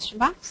them in the question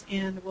box,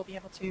 and we'll be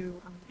able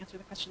to answer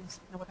the questions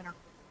in the webinar.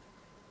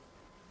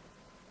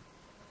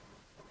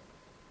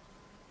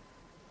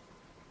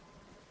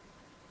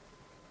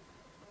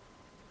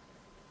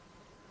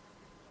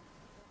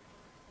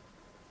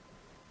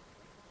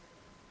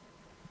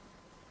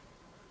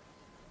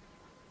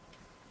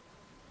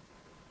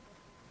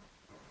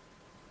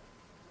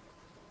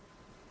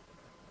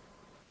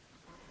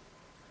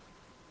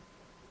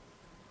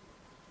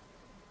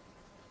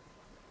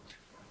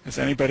 Has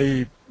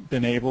anybody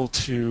been able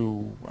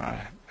to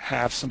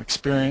have some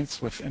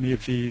experience with any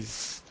of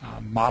these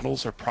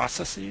models or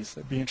processes?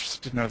 I'd be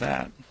interested to know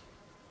that.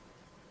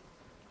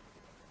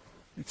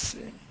 Let's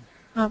see.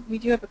 We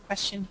do have a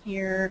question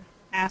here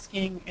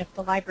asking if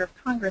the Library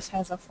of Congress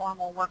has a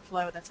formal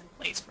workflow that's in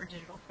place for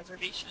digital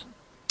preservation.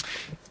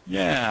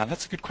 Yeah,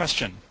 that's a good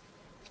question.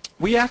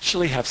 We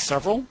actually have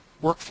several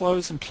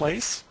workflows in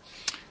place.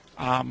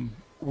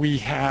 We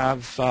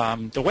have,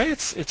 the way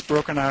it's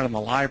broken out in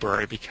the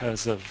library,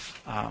 because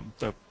of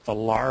the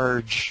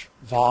large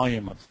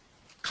volume of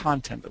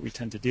content that we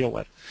tend to deal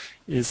with,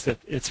 is that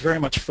it's very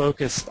much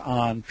focused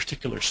on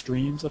particular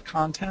streams of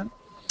content.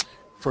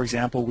 For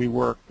example, we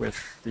work with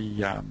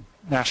the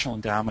National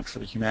Endowment for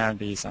the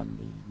Humanities on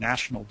the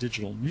National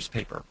Digital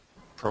Newspaper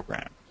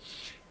Program.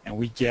 And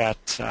we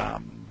get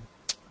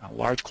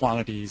large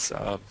quantities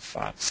of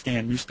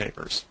scanned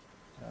newspapers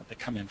that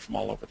come in from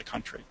all over the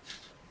country.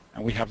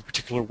 And we have a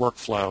particular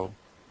workflow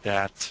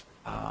that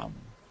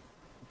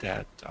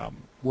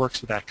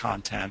works with that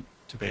content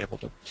to be able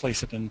to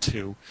place it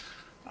into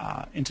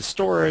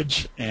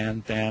storage,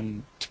 and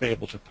then to be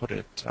able to put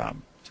it to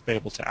be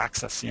able to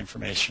access the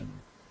information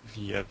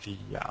via the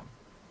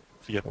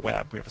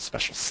web. We have a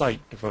special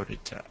site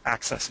devoted to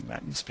accessing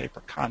that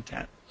newspaper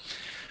content.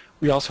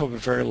 We also have a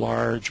very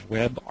large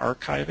web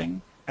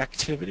archiving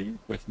activity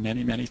with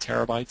many, many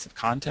terabytes of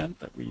content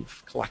that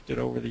we've collected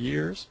over the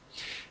years,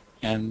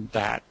 and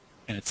that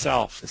in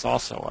itself is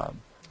also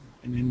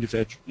an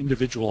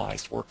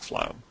individualized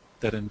workflow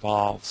that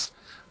involves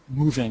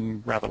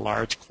moving rather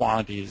large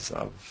quantities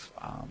of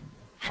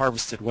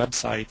harvested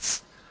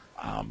websites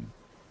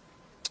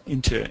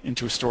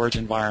into a storage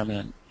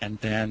environment, and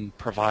then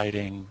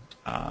providing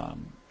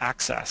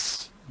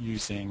access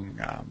using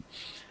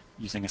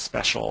a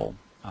special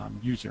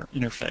user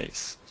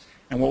interface.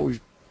 And what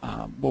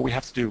we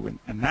have to do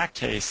in that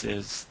case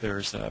is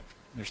there's a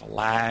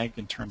lag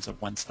in terms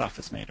of when stuff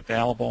is made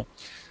available.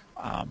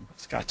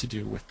 It's got to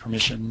do with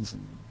permissions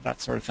and that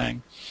sort of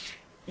thing.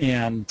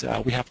 And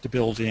we have to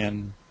build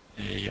in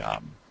a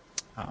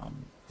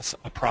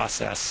a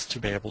process to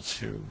be able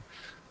to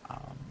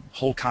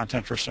hold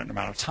content for a certain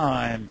amount of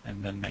time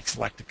and then make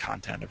selected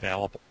content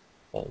available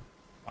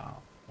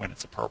when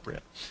it's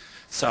appropriate.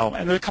 So,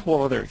 and there are a couple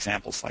of other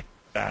examples like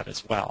that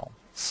as well.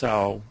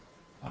 So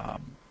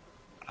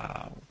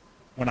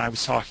when I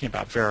was talking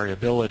about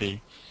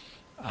variability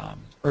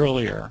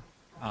earlier,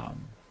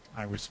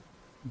 I was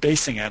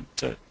basing it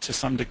to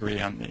some degree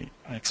on the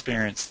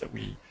experience that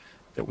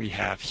we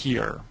have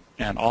here,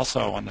 and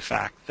also on the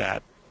fact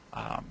that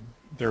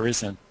there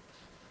isn't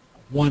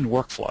one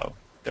workflow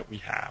that we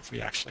have.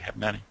 We actually have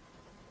many.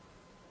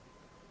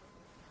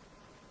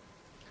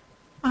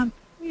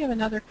 We have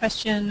another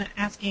question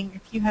asking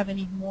if you have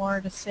any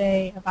more to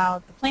say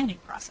about the planning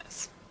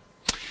process.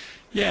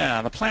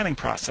 Yeah, the planning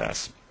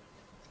process.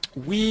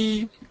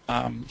 We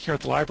here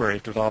at the library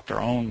have developed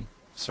our own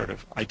sort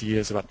of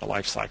ideas about the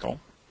life cycle.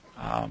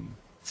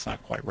 It's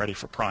not quite ready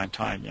for prime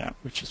time yet,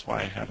 which is why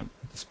I haven't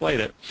displayed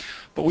it.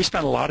 But we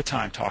spent a lot of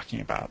time talking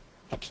about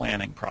the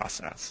planning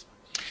process.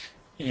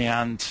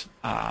 And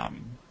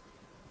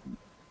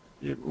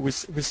it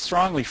was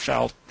strongly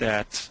felt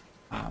that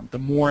the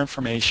more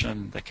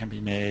information that can be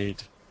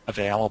made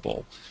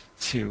available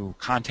to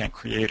content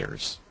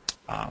creators,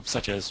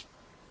 such as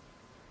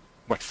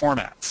what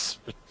formats,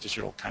 what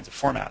digital kinds of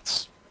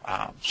formats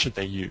should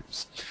they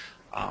use,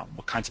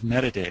 what kinds of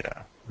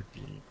metadata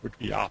would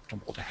be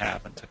optimal to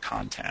have into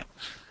content,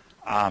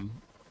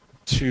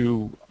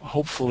 to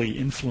hopefully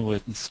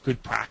influence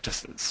good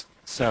practices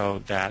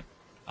so that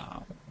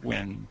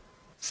when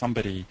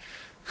somebody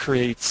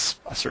creates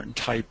a certain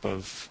type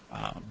of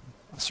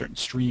a certain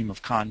stream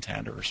of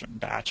content or a certain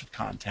batch of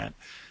content,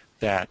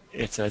 that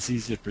it's as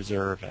easy to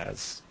preserve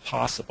as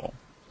possible.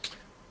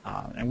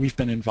 And we've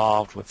been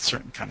involved with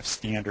certain kind of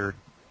standard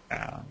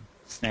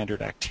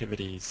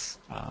activities.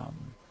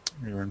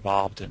 We were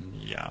involved in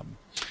the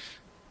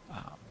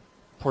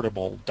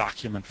portable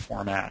document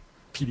format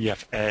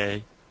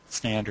PDF-A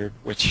standard,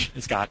 which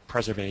has got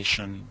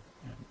preservation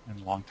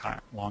and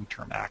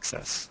long-term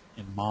access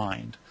in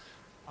mind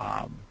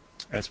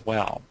as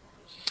well.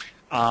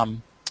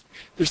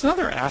 There's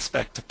another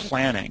aspect to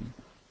planning,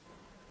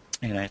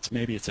 and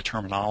maybe it's a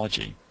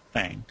terminology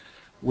thing,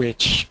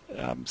 which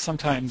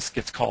sometimes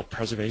gets called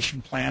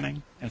preservation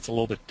planning. And it's a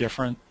little bit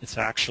different. It's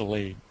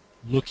actually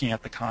looking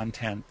at the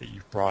content that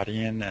you've brought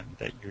in and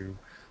that you're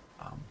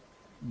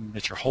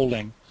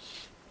holding,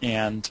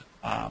 and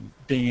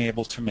being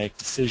able to make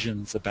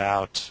decisions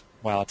about,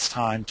 well, it's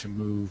time to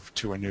move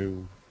to a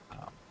new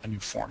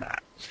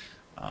format.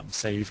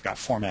 Say you've got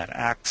format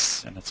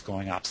X and it's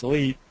going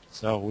obsolete,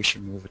 so we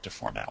should move it to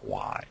format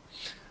Y.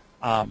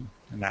 And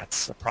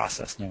that's a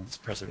process known as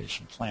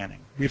preservation planning.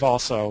 We've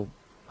also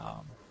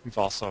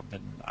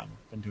been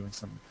doing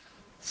some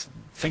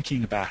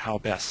thinking about how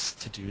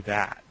best to do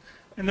that.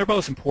 And they're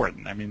both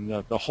important. I mean,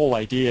 the whole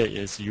idea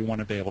is you want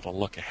to be able to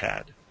look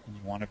ahead, and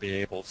you want to be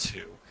able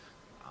to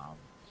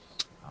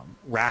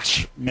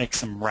make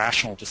some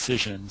rational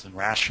decisions and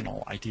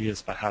rational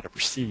ideas about how to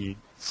proceed,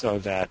 so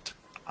that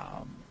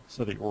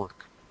your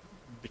work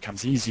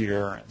becomes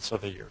easier and so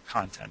that your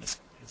content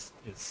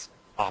is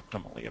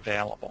optimally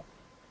available.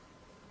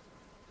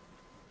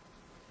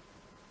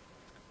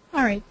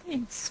 All right,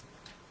 thanks.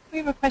 We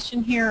have a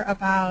question here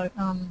about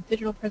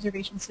digital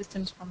preservation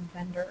systems from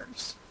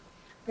vendors.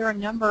 There are a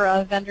number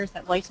of vendors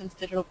that license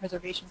digital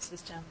preservation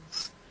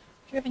systems.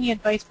 Do you have any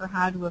advice for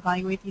how to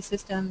evaluate these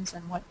systems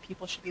and what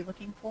people should be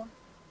looking for?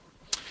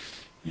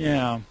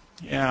 Yeah.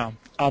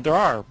 There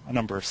are a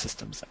number of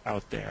systems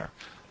out there.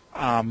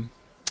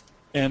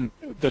 And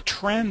the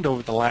trend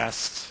over the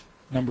last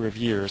number of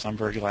years, I'm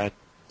very glad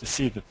to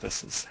see that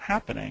this is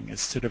happening,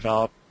 is to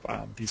develop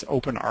these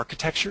open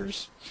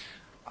architectures.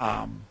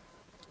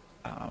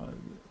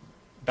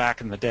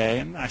 Back in the day,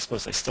 and I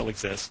suppose they still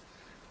exist,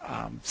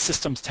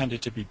 systems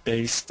tended to be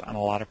based on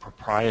a lot of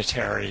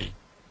proprietary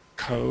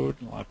code,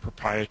 a lot of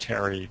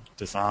proprietary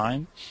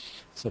design,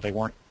 so they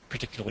weren't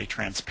particularly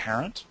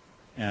transparent.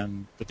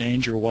 And the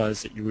danger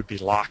was that you would be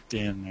locked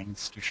in, an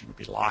institution would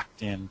be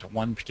locked into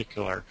one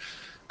particular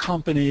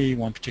company,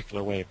 one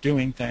particular way of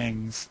doing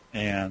things,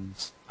 and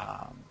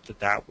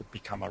that would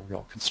become a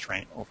real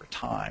constraint over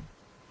time,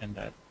 and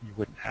that you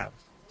wouldn't have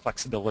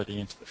flexibility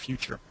into the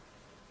future.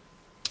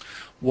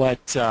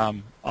 What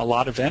a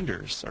lot of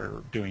vendors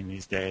are doing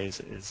these days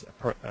is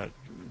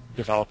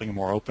developing a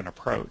more open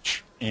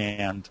approach,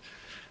 and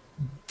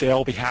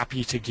they'll be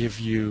happy to give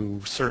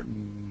you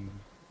certain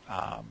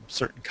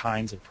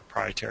kinds of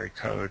proprietary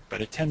code,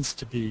 but it tends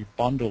to be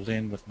bundled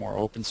in with more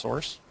open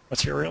source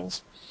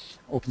materials,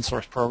 open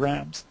source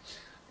programs,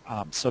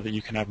 so that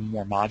you can have a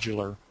more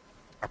modular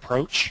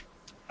approach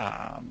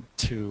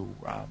to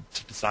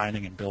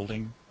designing and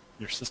building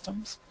your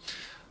systems.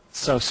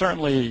 So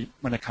certainly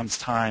when it comes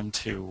time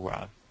to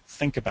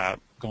think about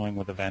going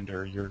with a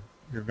vendor, you're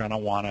going to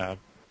want to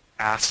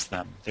ask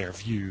them their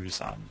views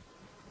on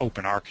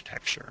open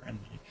architecture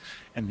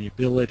and the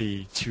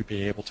ability to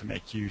be able to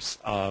make use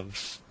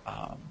of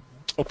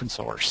open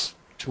source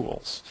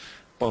tools,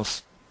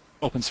 both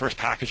open source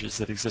packages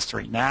that exist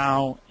right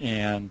now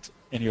and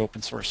any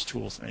open source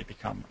tools that may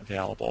become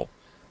available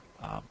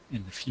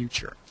in the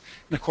future.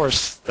 And of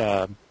course,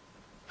 the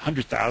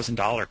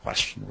 $100,000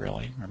 question,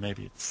 really, or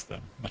maybe it's the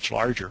much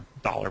larger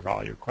dollar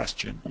value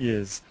question,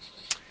 is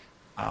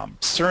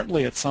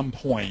certainly at some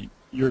point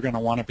you're going to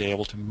want to be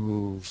able to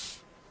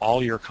move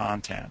all your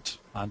content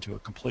onto a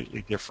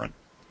completely different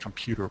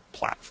computer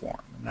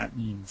platform, and that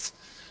means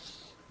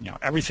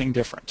everything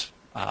different.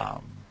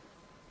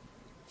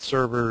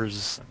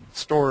 Servers and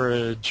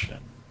storage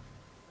and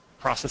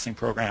processing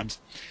programs,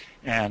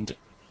 and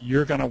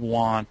you're going to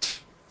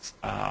want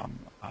a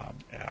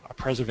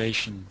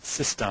preservation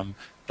system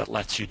that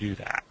lets you do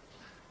that.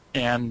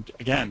 And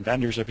again,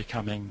 vendors are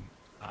becoming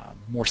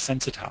more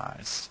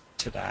sensitized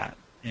to that,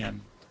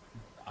 and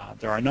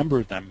there are a number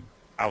of them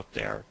out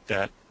there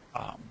that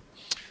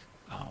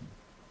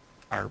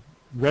are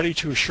ready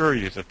to assure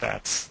you that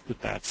that's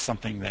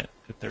something that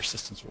their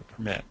systems will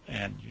permit,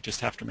 and you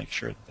just have to make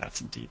sure that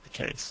that's indeed the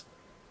case.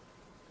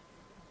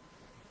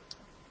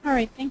 All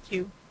right, thank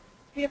you.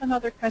 We have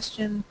another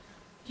question.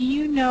 Do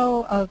you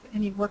know of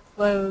any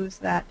workflows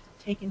that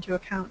take into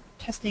account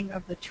testing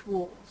of the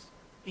tools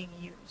being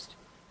used?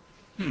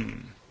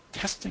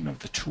 Testing of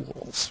the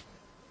tools.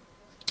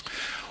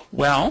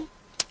 Well,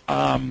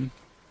 not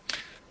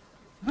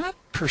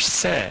per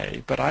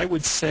se, but I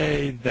would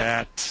say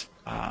that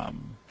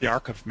the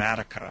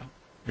Archivematica,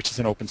 which is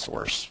an open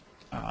source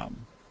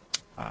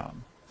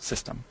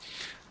system,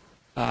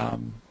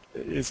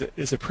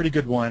 is a pretty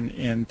good one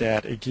in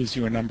that it gives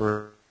you a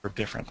number of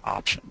different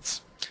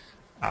options.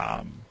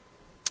 I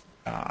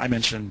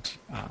mentioned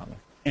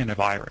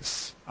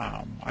antivirus.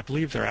 I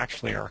believe there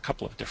actually are a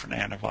couple of different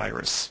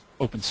antivirus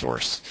open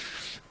source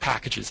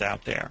packages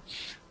out there.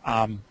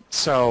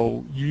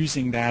 So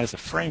using that as a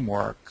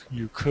framework,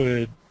 you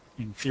could,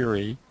 in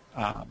theory,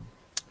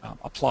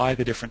 apply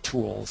the different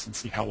tools and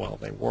see how well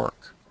they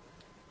work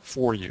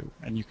for you,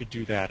 and you could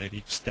do that at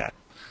each step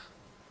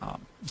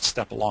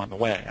along the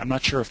way. I'm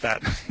not sure if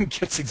that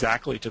gets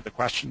exactly to the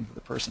question that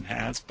the person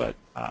has, but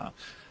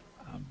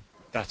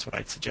that's what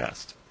I'd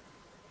suggest.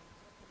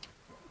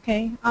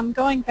 Okay,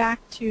 going back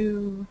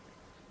to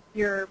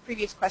your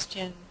previous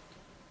question,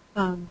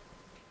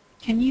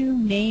 can you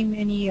name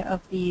any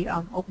of the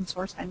open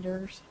source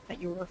vendors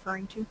that you were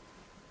referring to?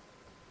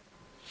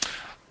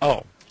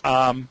 Oh,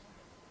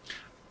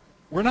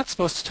 we're not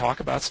supposed to talk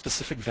about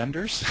specific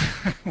vendors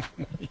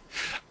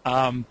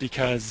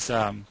because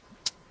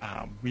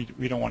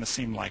we don't want to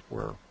seem like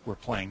we're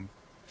playing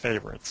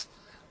favorites.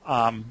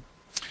 Or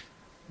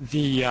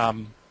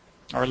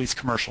at least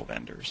commercial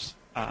vendors.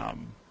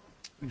 When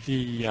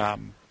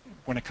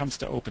it comes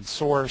to open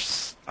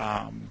source,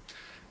 I've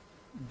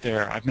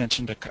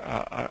mentioned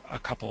a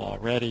couple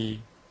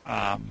already.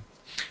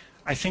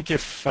 I think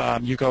if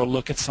you go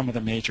look at some of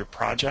the major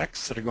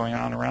projects that are going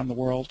on around the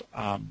world,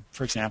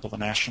 for example, the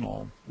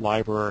National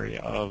Library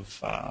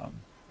of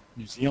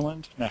New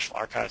Zealand, National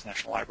Archives,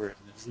 National Library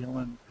of New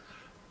Zealand,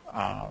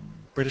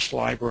 British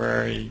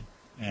Library,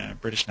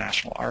 and British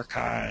National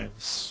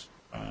Archives,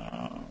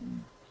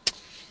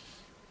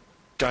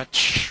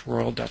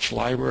 Royal Dutch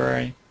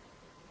Library.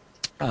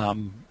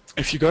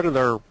 If you go to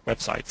their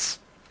websites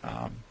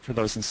for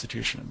those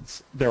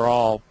institutions,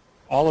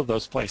 all of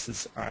those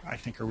places I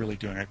think are really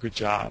doing a good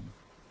job.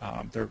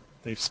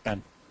 They've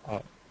spent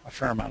a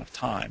fair amount of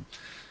time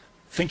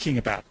thinking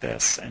about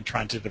this and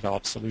trying to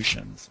develop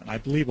solutions. And I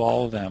believe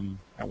all of them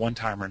at one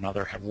time or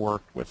another have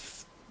worked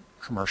with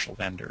commercial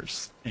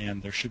vendors,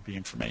 and there should be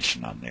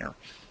information on their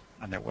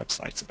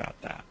websites about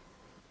that.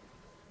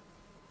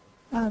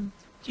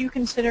 Do you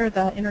consider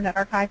the Internet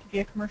Archive to be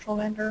a commercial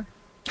vendor?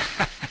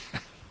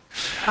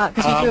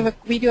 Because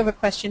we do have a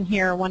question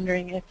here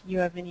wondering if you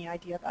have any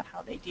idea about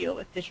how they deal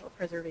with digital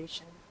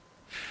preservation.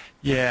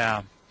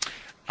 Yeah.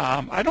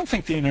 I don't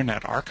think the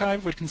Internet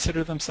Archive would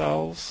consider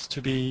themselves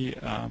to be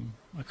a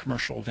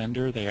commercial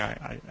vendor.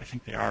 I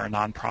think they are a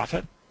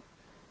nonprofit.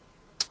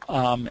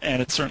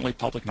 And it's certainly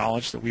public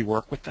knowledge that we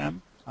work with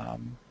them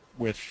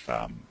with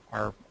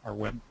our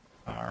web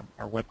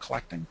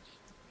collecting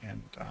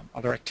and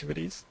other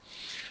activities.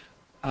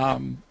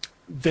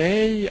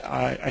 They,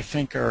 I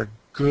think, are a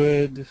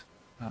good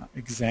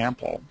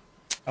example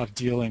of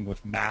dealing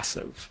with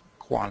massive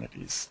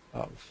quantities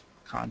of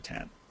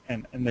content,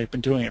 and they've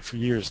been doing it for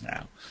years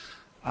now.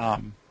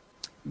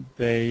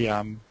 They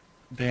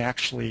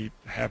actually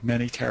have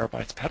many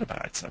terabytes,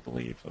 petabytes, I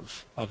believe,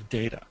 of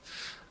data,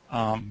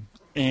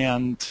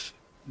 and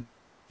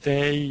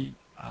they.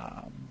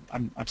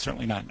 I'm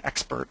certainly not an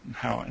expert in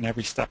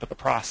every step of the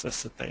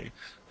process that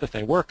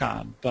they work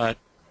on, but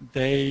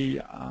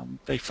they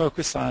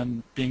focus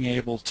on being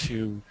able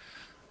to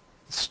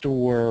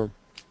store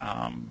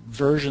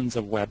versions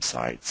of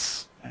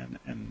websites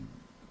and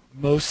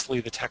mostly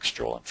the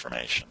textual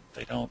information.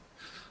 They don't,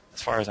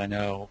 as far as I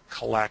know,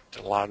 collect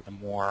a lot of the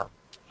more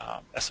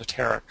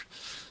esoteric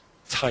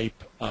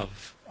type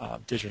of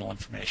digital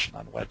information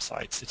on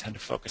websites. They tend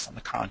to focus on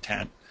the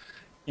content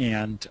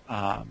and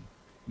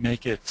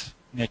make it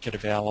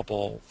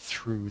available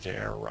through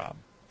their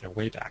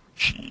Wayback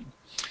Machine.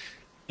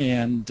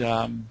 And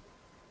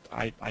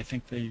I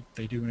think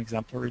they do an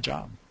exemplary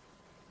job.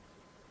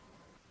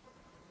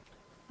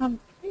 I have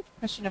a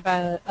question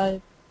about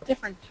a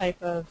different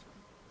type of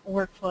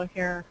workflow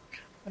here.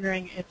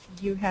 Wondering if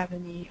you have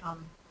any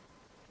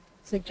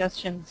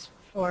suggestions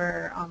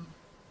for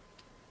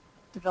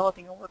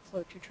developing a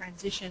workflow to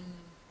transition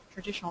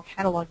traditional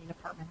cataloging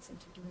departments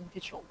into doing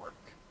digital work.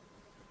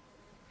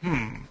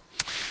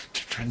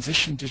 To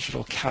transition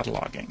digital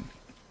cataloging.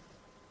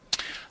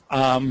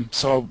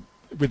 So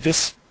with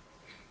this,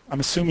 I'm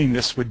assuming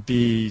this would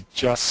be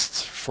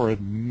just for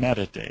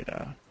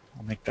metadata.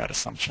 I'll make that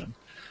assumption.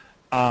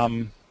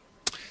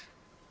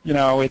 You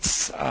know,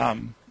 it's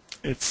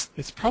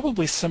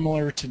probably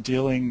similar to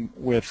dealing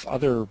with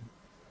other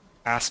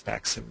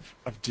aspects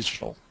of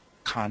digital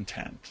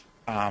content.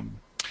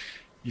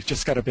 You've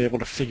just got to be able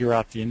to figure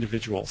out the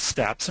individual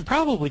steps, and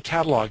probably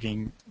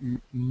cataloging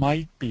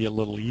might be a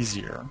little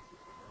easier.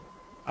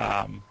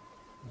 I'm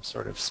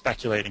sort of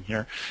speculating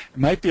here. It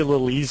might be a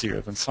little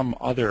easier than some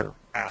other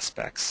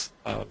aspects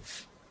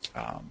of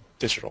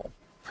digital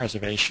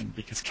preservation,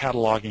 because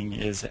cataloging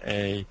is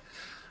a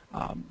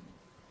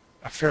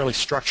fairly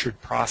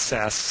structured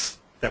process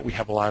that we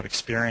have a lot of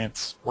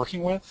experience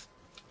working with,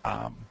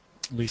 at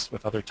least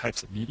with other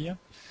types of media.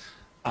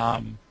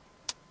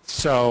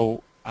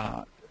 So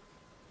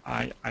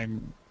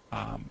I'm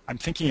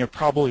thinking it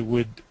probably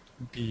would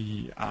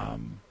be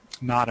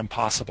not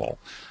impossible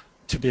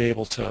to be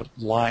able to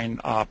line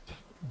up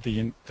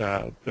the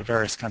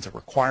various kinds of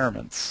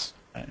requirements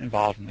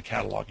involved in the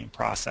cataloging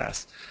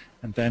process,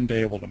 and then be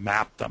able to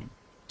map them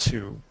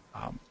to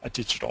a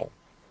digital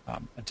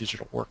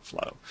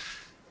workflow.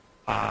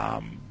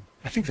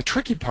 I think the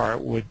tricky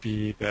part would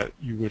be that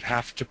you would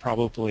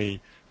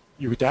definitely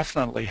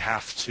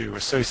have to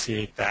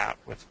associate that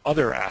with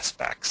other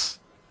aspects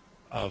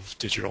of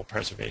digital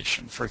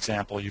preservation. For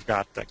example, you've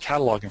got the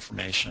catalog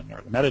information or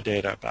the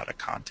metadata about a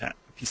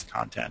piece of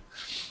content.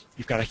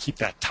 You've got to keep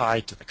that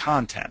tied to the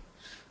content,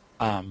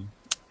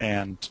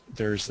 and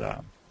there's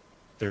a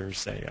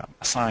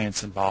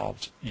science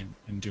involved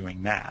in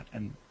doing that.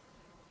 And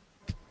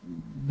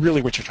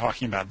really, what you're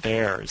talking about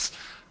there is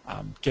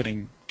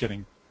getting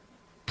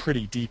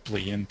pretty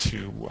deeply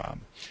into a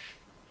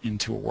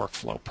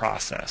workflow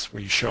process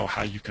where you show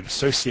how you can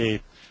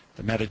associate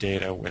the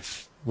metadata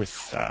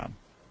with the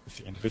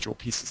individual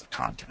pieces of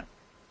content.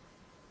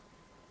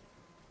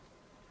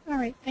 All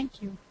right,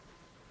 thank you.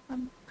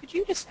 Could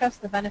you discuss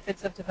the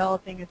benefits of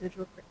developing a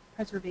digital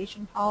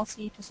preservation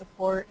policy to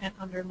support and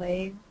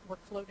underlay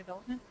workflow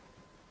development?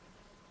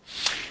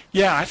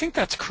 Yeah, I think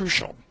that's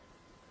crucial.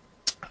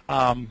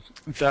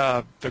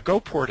 The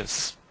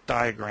GoPortis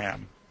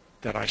diagram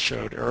that I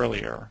showed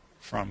earlier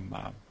from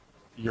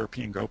the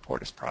European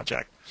GoPortis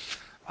project,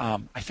 I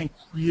think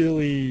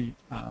really,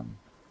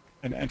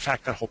 and in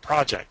fact that whole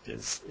project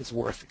is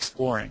worth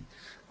exploring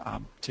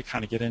to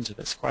kind of get into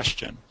this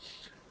question.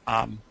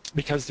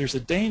 Because there's a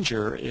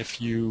danger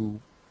if you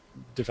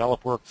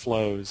develop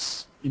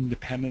workflows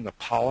independent of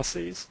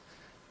policies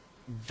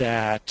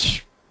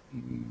that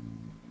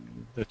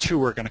the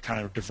two are going to kind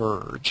of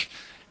diverge,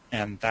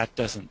 and that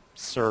doesn't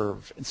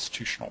serve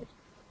institutional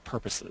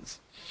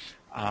purposes.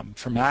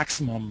 For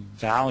maximum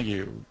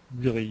value,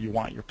 really you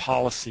want your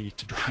policy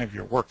to drive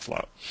your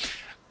workflow.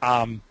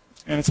 And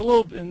it's a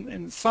little,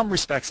 in some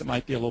respects, it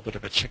might be a little bit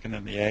of a chicken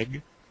and the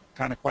egg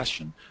kind of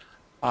question.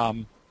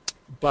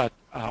 But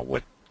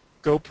what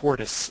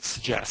GoPortis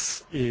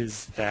suggests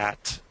is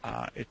that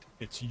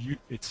it's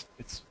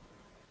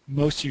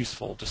most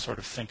useful to sort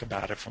of think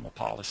about it from a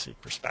policy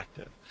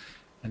perspective,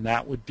 and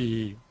that would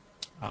be,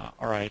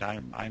 all right,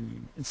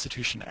 I'm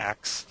institution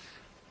X,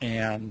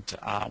 and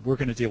we're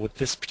going to deal with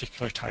this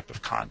particular type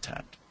of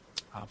content.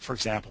 For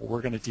example,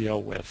 we're going to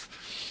deal with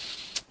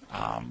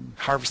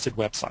harvested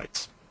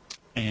websites,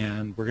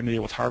 and we're going to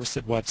deal with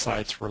harvested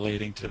websites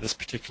relating to this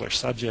particular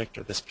subject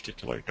or this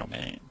particular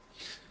domain.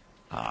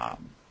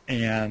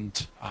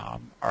 And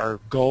our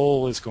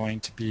goal is going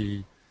to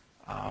be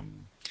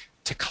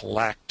to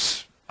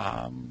collect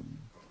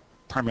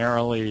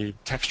primarily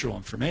textual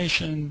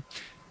information,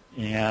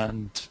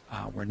 and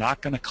we're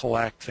not going to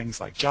collect things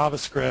like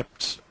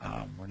JavaScript.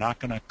 We're not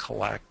going to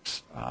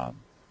collect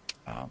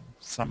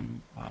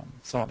some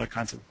other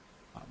kinds of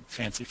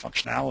fancy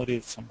functionality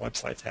that some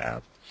websites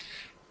have,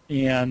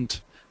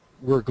 and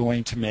we're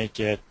going to make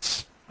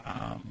it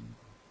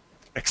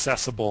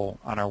accessible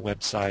on our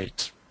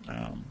website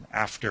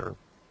after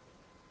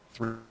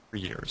 3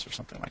 years or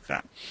something like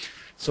that.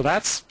 So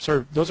that's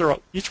sort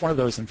of, each one of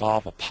those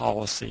involve a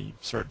policy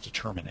sort of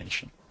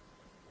determination.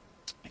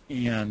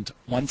 And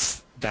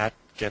once that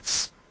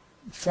gets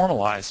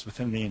formalized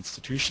within the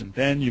institution,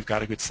 then you've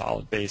got a good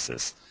solid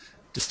basis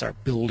to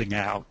start building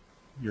out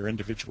your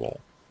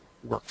individual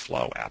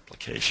workflow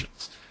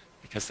applications,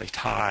 because they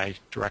tie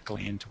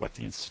directly into what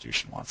the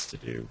institution wants to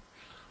do,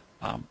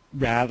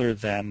 rather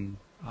than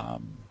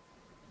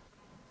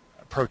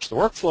approach the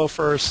workflow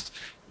first.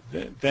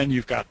 Then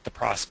you've got the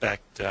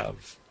prospect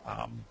of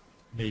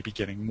maybe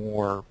getting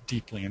more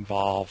deeply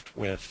involved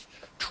with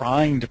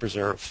trying to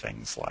preserve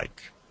things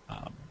like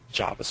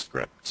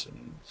JavaScript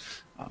and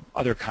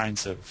other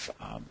kinds of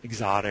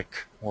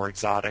more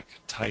exotic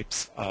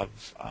types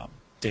of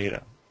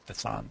data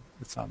that's on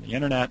the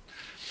internet,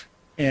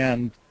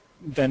 and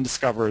then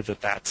discover that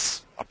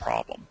that's a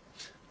problem.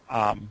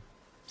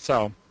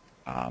 So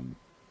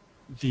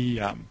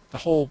the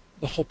whole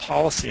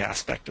policy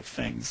aspect of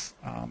things,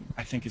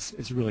 I think,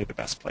 is really the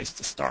best place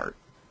to start.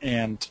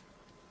 And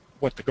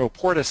what the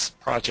GoPortis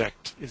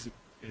project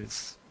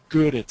is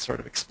good at sort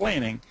of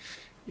explaining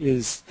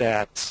is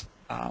that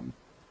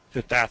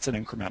that's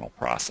an incremental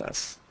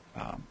process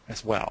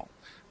as well.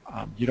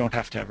 You don't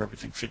have to have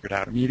everything figured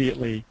out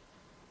immediately.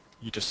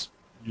 You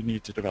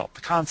need to develop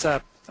the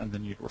concept, and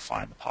then you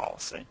refine the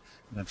policy.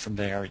 And then from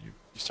there, you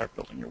start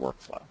building your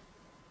workflow.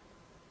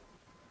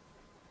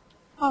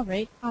 All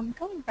right.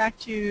 Going back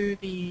to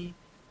the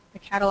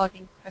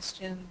cataloging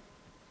question,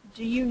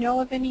 do you know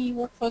of any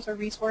workflows or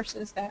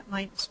resources that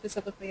might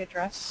specifically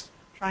address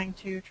trying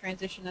to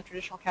transition the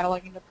traditional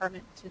cataloging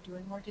department to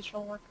doing more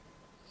digital work?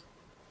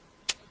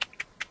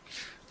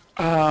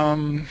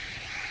 I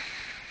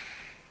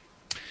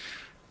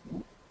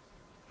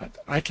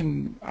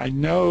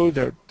know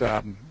that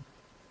the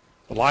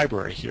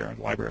library here,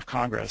 the Library of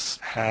Congress,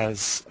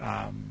 has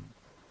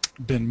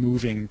been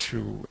moving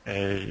to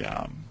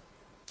an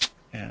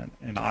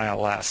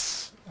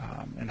ILS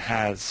and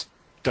has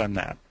done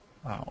that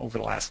over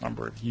the last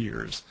number of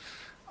years.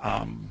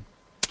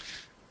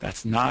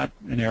 That's not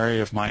an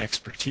area of my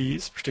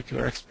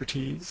particular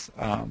expertise,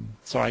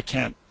 so I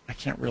can't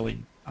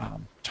really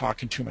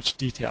talk in too much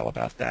detail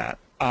about that.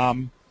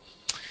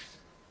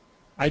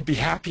 I'd be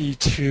happy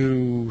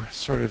to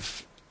sort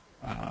of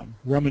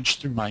rummage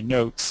through my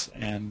notes,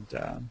 and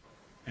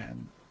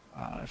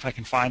if I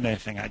can find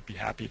anything, I'd be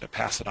happy to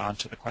pass it on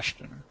to the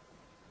questioner.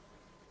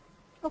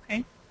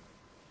 Okay.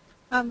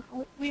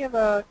 We have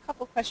a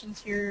couple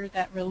questions here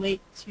that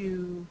relate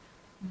to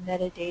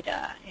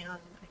metadata, and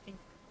I think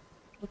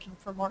looking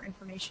for more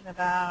information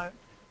about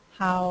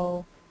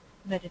how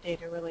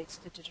metadata relates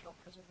to digital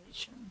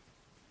preservation.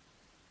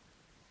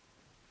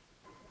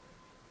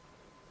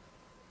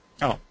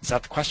 Oh, is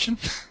that the question?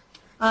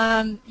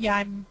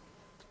 Yeah,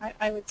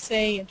 I would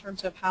say in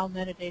terms of how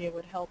metadata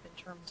would help in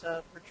terms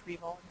of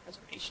retrieval and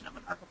preservation of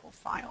an archival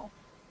file.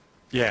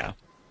 Yeah.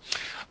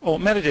 Well,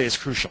 metadata is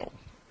crucial.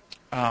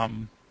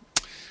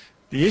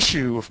 The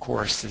issue, of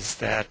course, is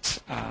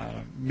that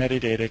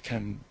metadata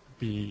can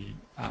be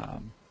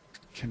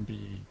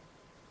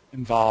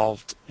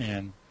involved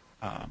and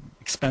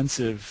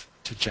expensive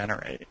to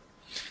generate,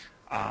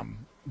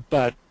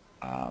 but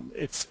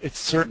it's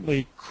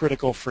certainly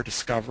critical for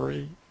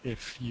discovery.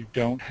 If you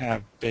don't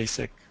have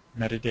basic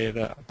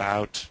metadata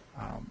about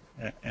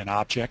an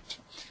object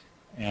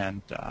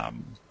and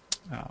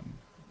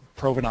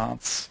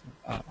provenance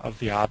of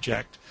the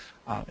object,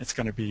 it's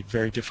going to be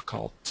very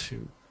difficult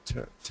to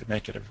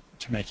make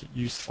it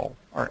useful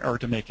or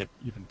to make it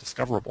even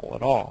discoverable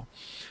at all.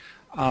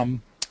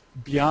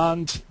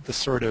 Beyond the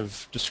sort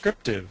of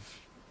descriptive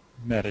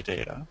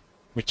metadata,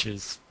 which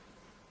is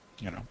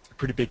a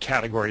pretty big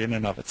category in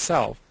and of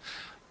itself,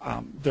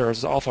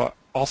 there's also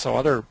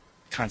other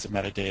kinds of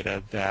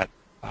metadata that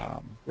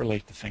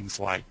relate to things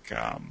like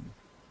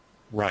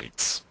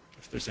rights,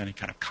 if there's any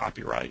kind of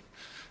copyright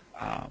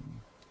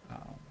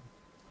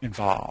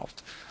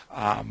involved.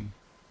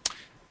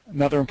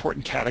 Another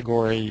important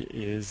category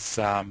is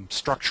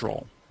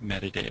structural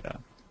metadata.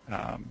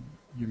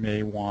 You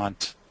may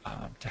want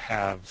to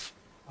have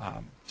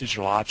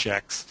digital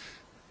objects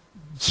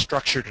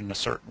structured in a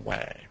certain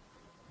way.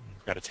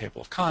 You've got a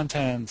table of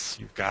contents,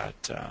 you've got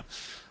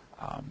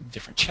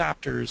different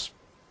chapters,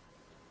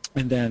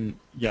 and then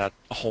yet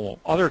a whole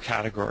other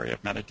category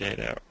of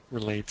metadata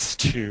relates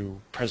to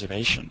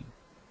preservation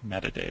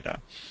metadata,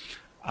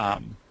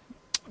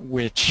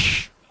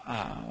 which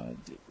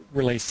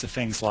relates to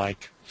things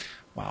like,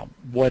 well,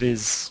 what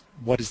is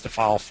the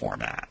file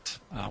format?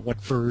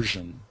 What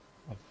version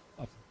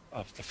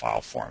of the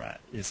file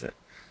format is it?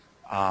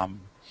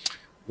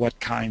 What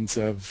kinds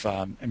of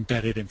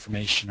embedded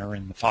information are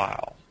in the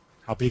file?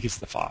 How big is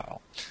the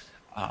file?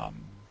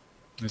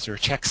 Is there a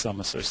checksum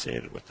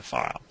associated with the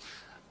file?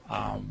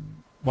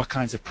 What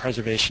kinds of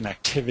preservation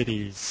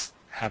activities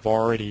have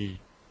already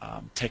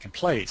taken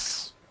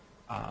place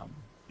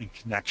in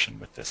connection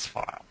with this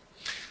file?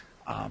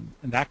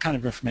 And that kind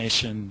of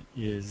information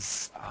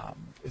is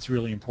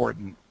really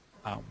important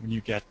when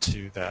you get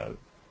to the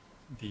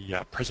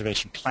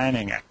preservation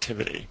planning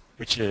activity,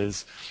 which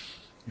is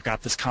you've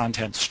got this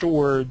content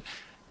stored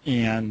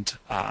and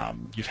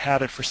you've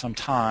had it for some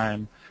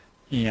time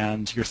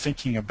and you're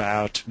thinking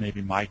about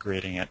maybe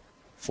migrating it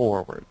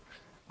forward.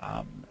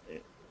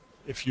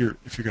 If you're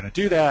going to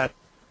do that,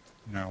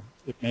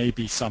 it may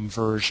be some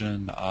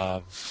version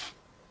of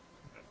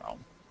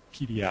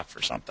PDF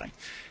or something,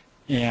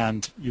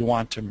 and you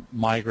want to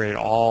migrate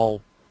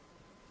all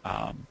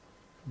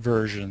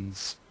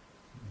versions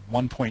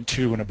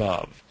 1.2 and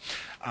above.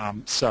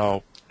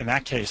 So in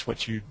that case,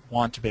 what you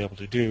want to be able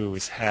to do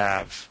is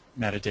have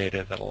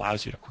metadata that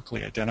allows you to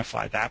quickly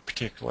identify that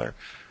particular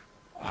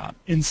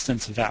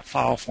instance of that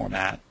file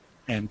format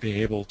and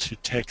be able to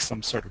take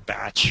some sort of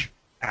batch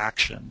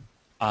action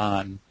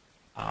on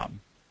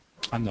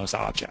those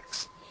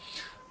objects.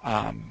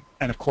 And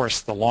of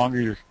course, the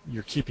longer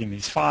you're keeping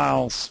these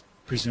files,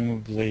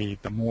 presumably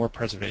the more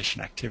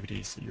preservation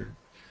activities that you're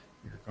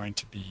going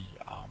to be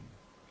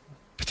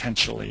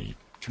potentially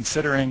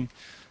considering.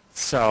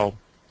 So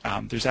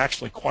there's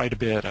actually quite a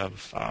bit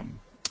of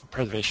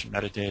preservation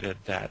metadata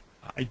that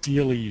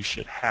ideally you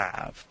should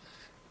have,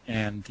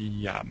 and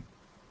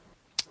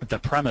the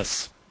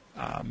premise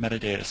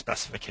metadata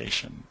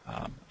specification,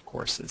 of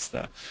course, is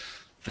the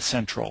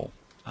central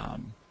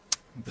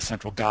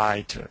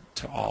guide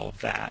to all of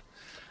that.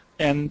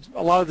 And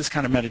a lot of this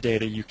kind of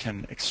metadata you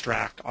can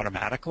extract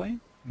automatically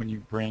when you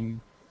bring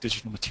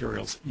digital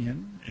materials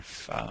in,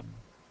 if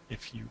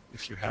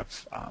you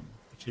have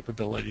the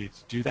capability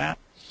to do that.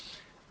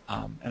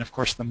 And of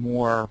course, the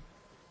more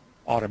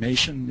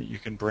automation that you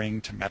can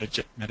bring to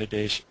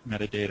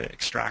metadata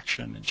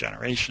extraction and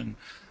generation,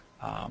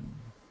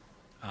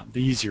 the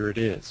easier it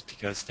is,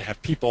 because to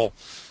have people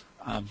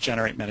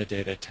generate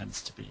metadata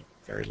tends to be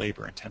very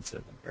labor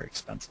intensive and very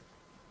expensive.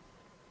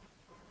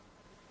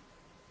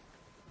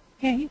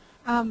 Okay,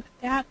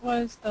 that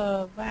was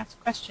the last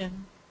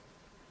question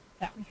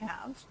that we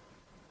have.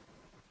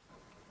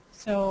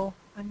 So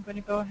I'm going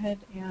to go ahead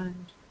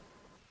and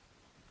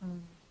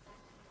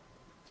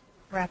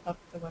wrap up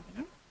the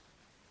webinar.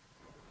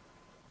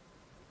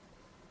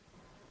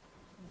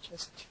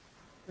 Just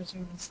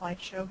resume the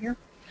slideshow here.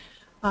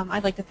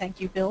 I'd like to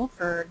thank you, Bill,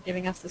 for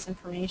giving us this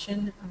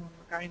information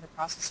regarding the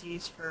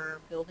processes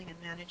for building and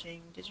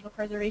managing digital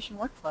preservation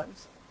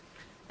workflows.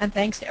 And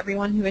thanks to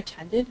everyone who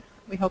attended.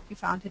 We hope you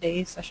found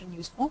today's session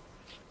useful.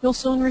 You'll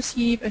soon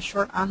receive a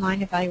short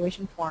online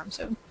evaluation form,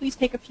 so please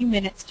take a few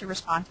minutes to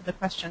respond to the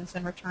questions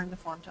and return the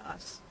form to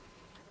us.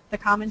 The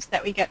comments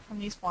that we get from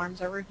these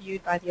forms are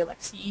reviewed by the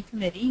ALCTS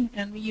committee,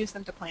 and we use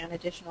them to plan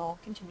additional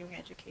continuing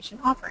education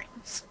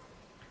offerings.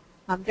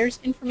 There's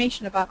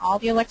information about all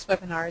the ALCTS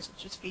webinars,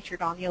 which is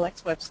featured on the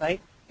ALCTS website,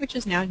 which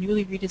is now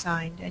newly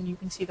redesigned, and you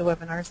can see the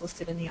webinars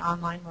listed in the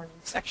online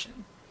learning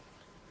section.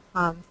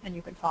 And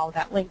you can follow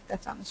that link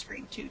that's on the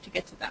screen, too, to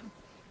get to them.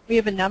 We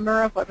have a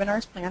number of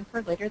webinars planned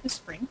for later this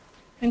spring,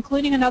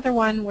 including another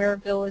one where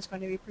Bill is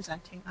going to be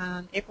presenting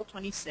on April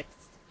 26th,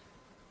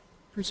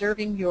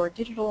 preserving your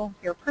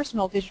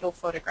personal digital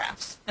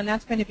photographs, and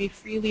that's going to be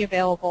freely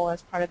available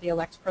as part of the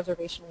ALCTS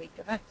Preservation Week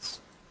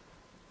events.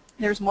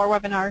 There's more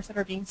webinars that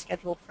are being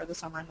scheduled for the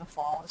summer and the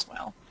fall as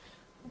well.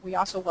 We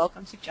also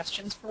welcome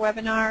suggestions for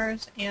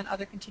webinars and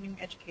other continuing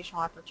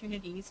educational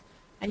opportunities,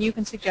 and you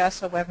can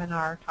suggest a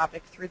webinar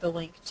topic through the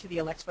link to the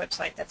ALCTS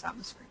website that's on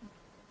the screen.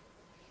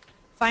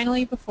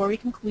 Finally, before we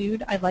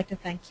conclude, I'd like to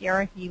thank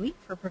Kiara Healy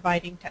for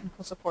providing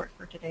technical support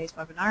for today's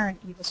webinar, and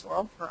Eva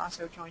Sorrell for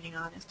also joining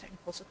on as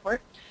technical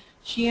support.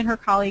 She and her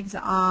colleagues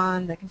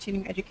on the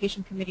Continuing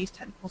Education Committee's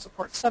Technical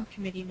Support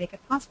Subcommittee make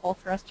it possible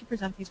for us to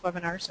present these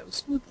webinars so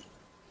smoothly.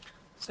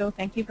 So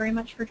thank you very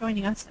much for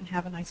joining us, and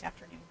have a nice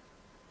afternoon.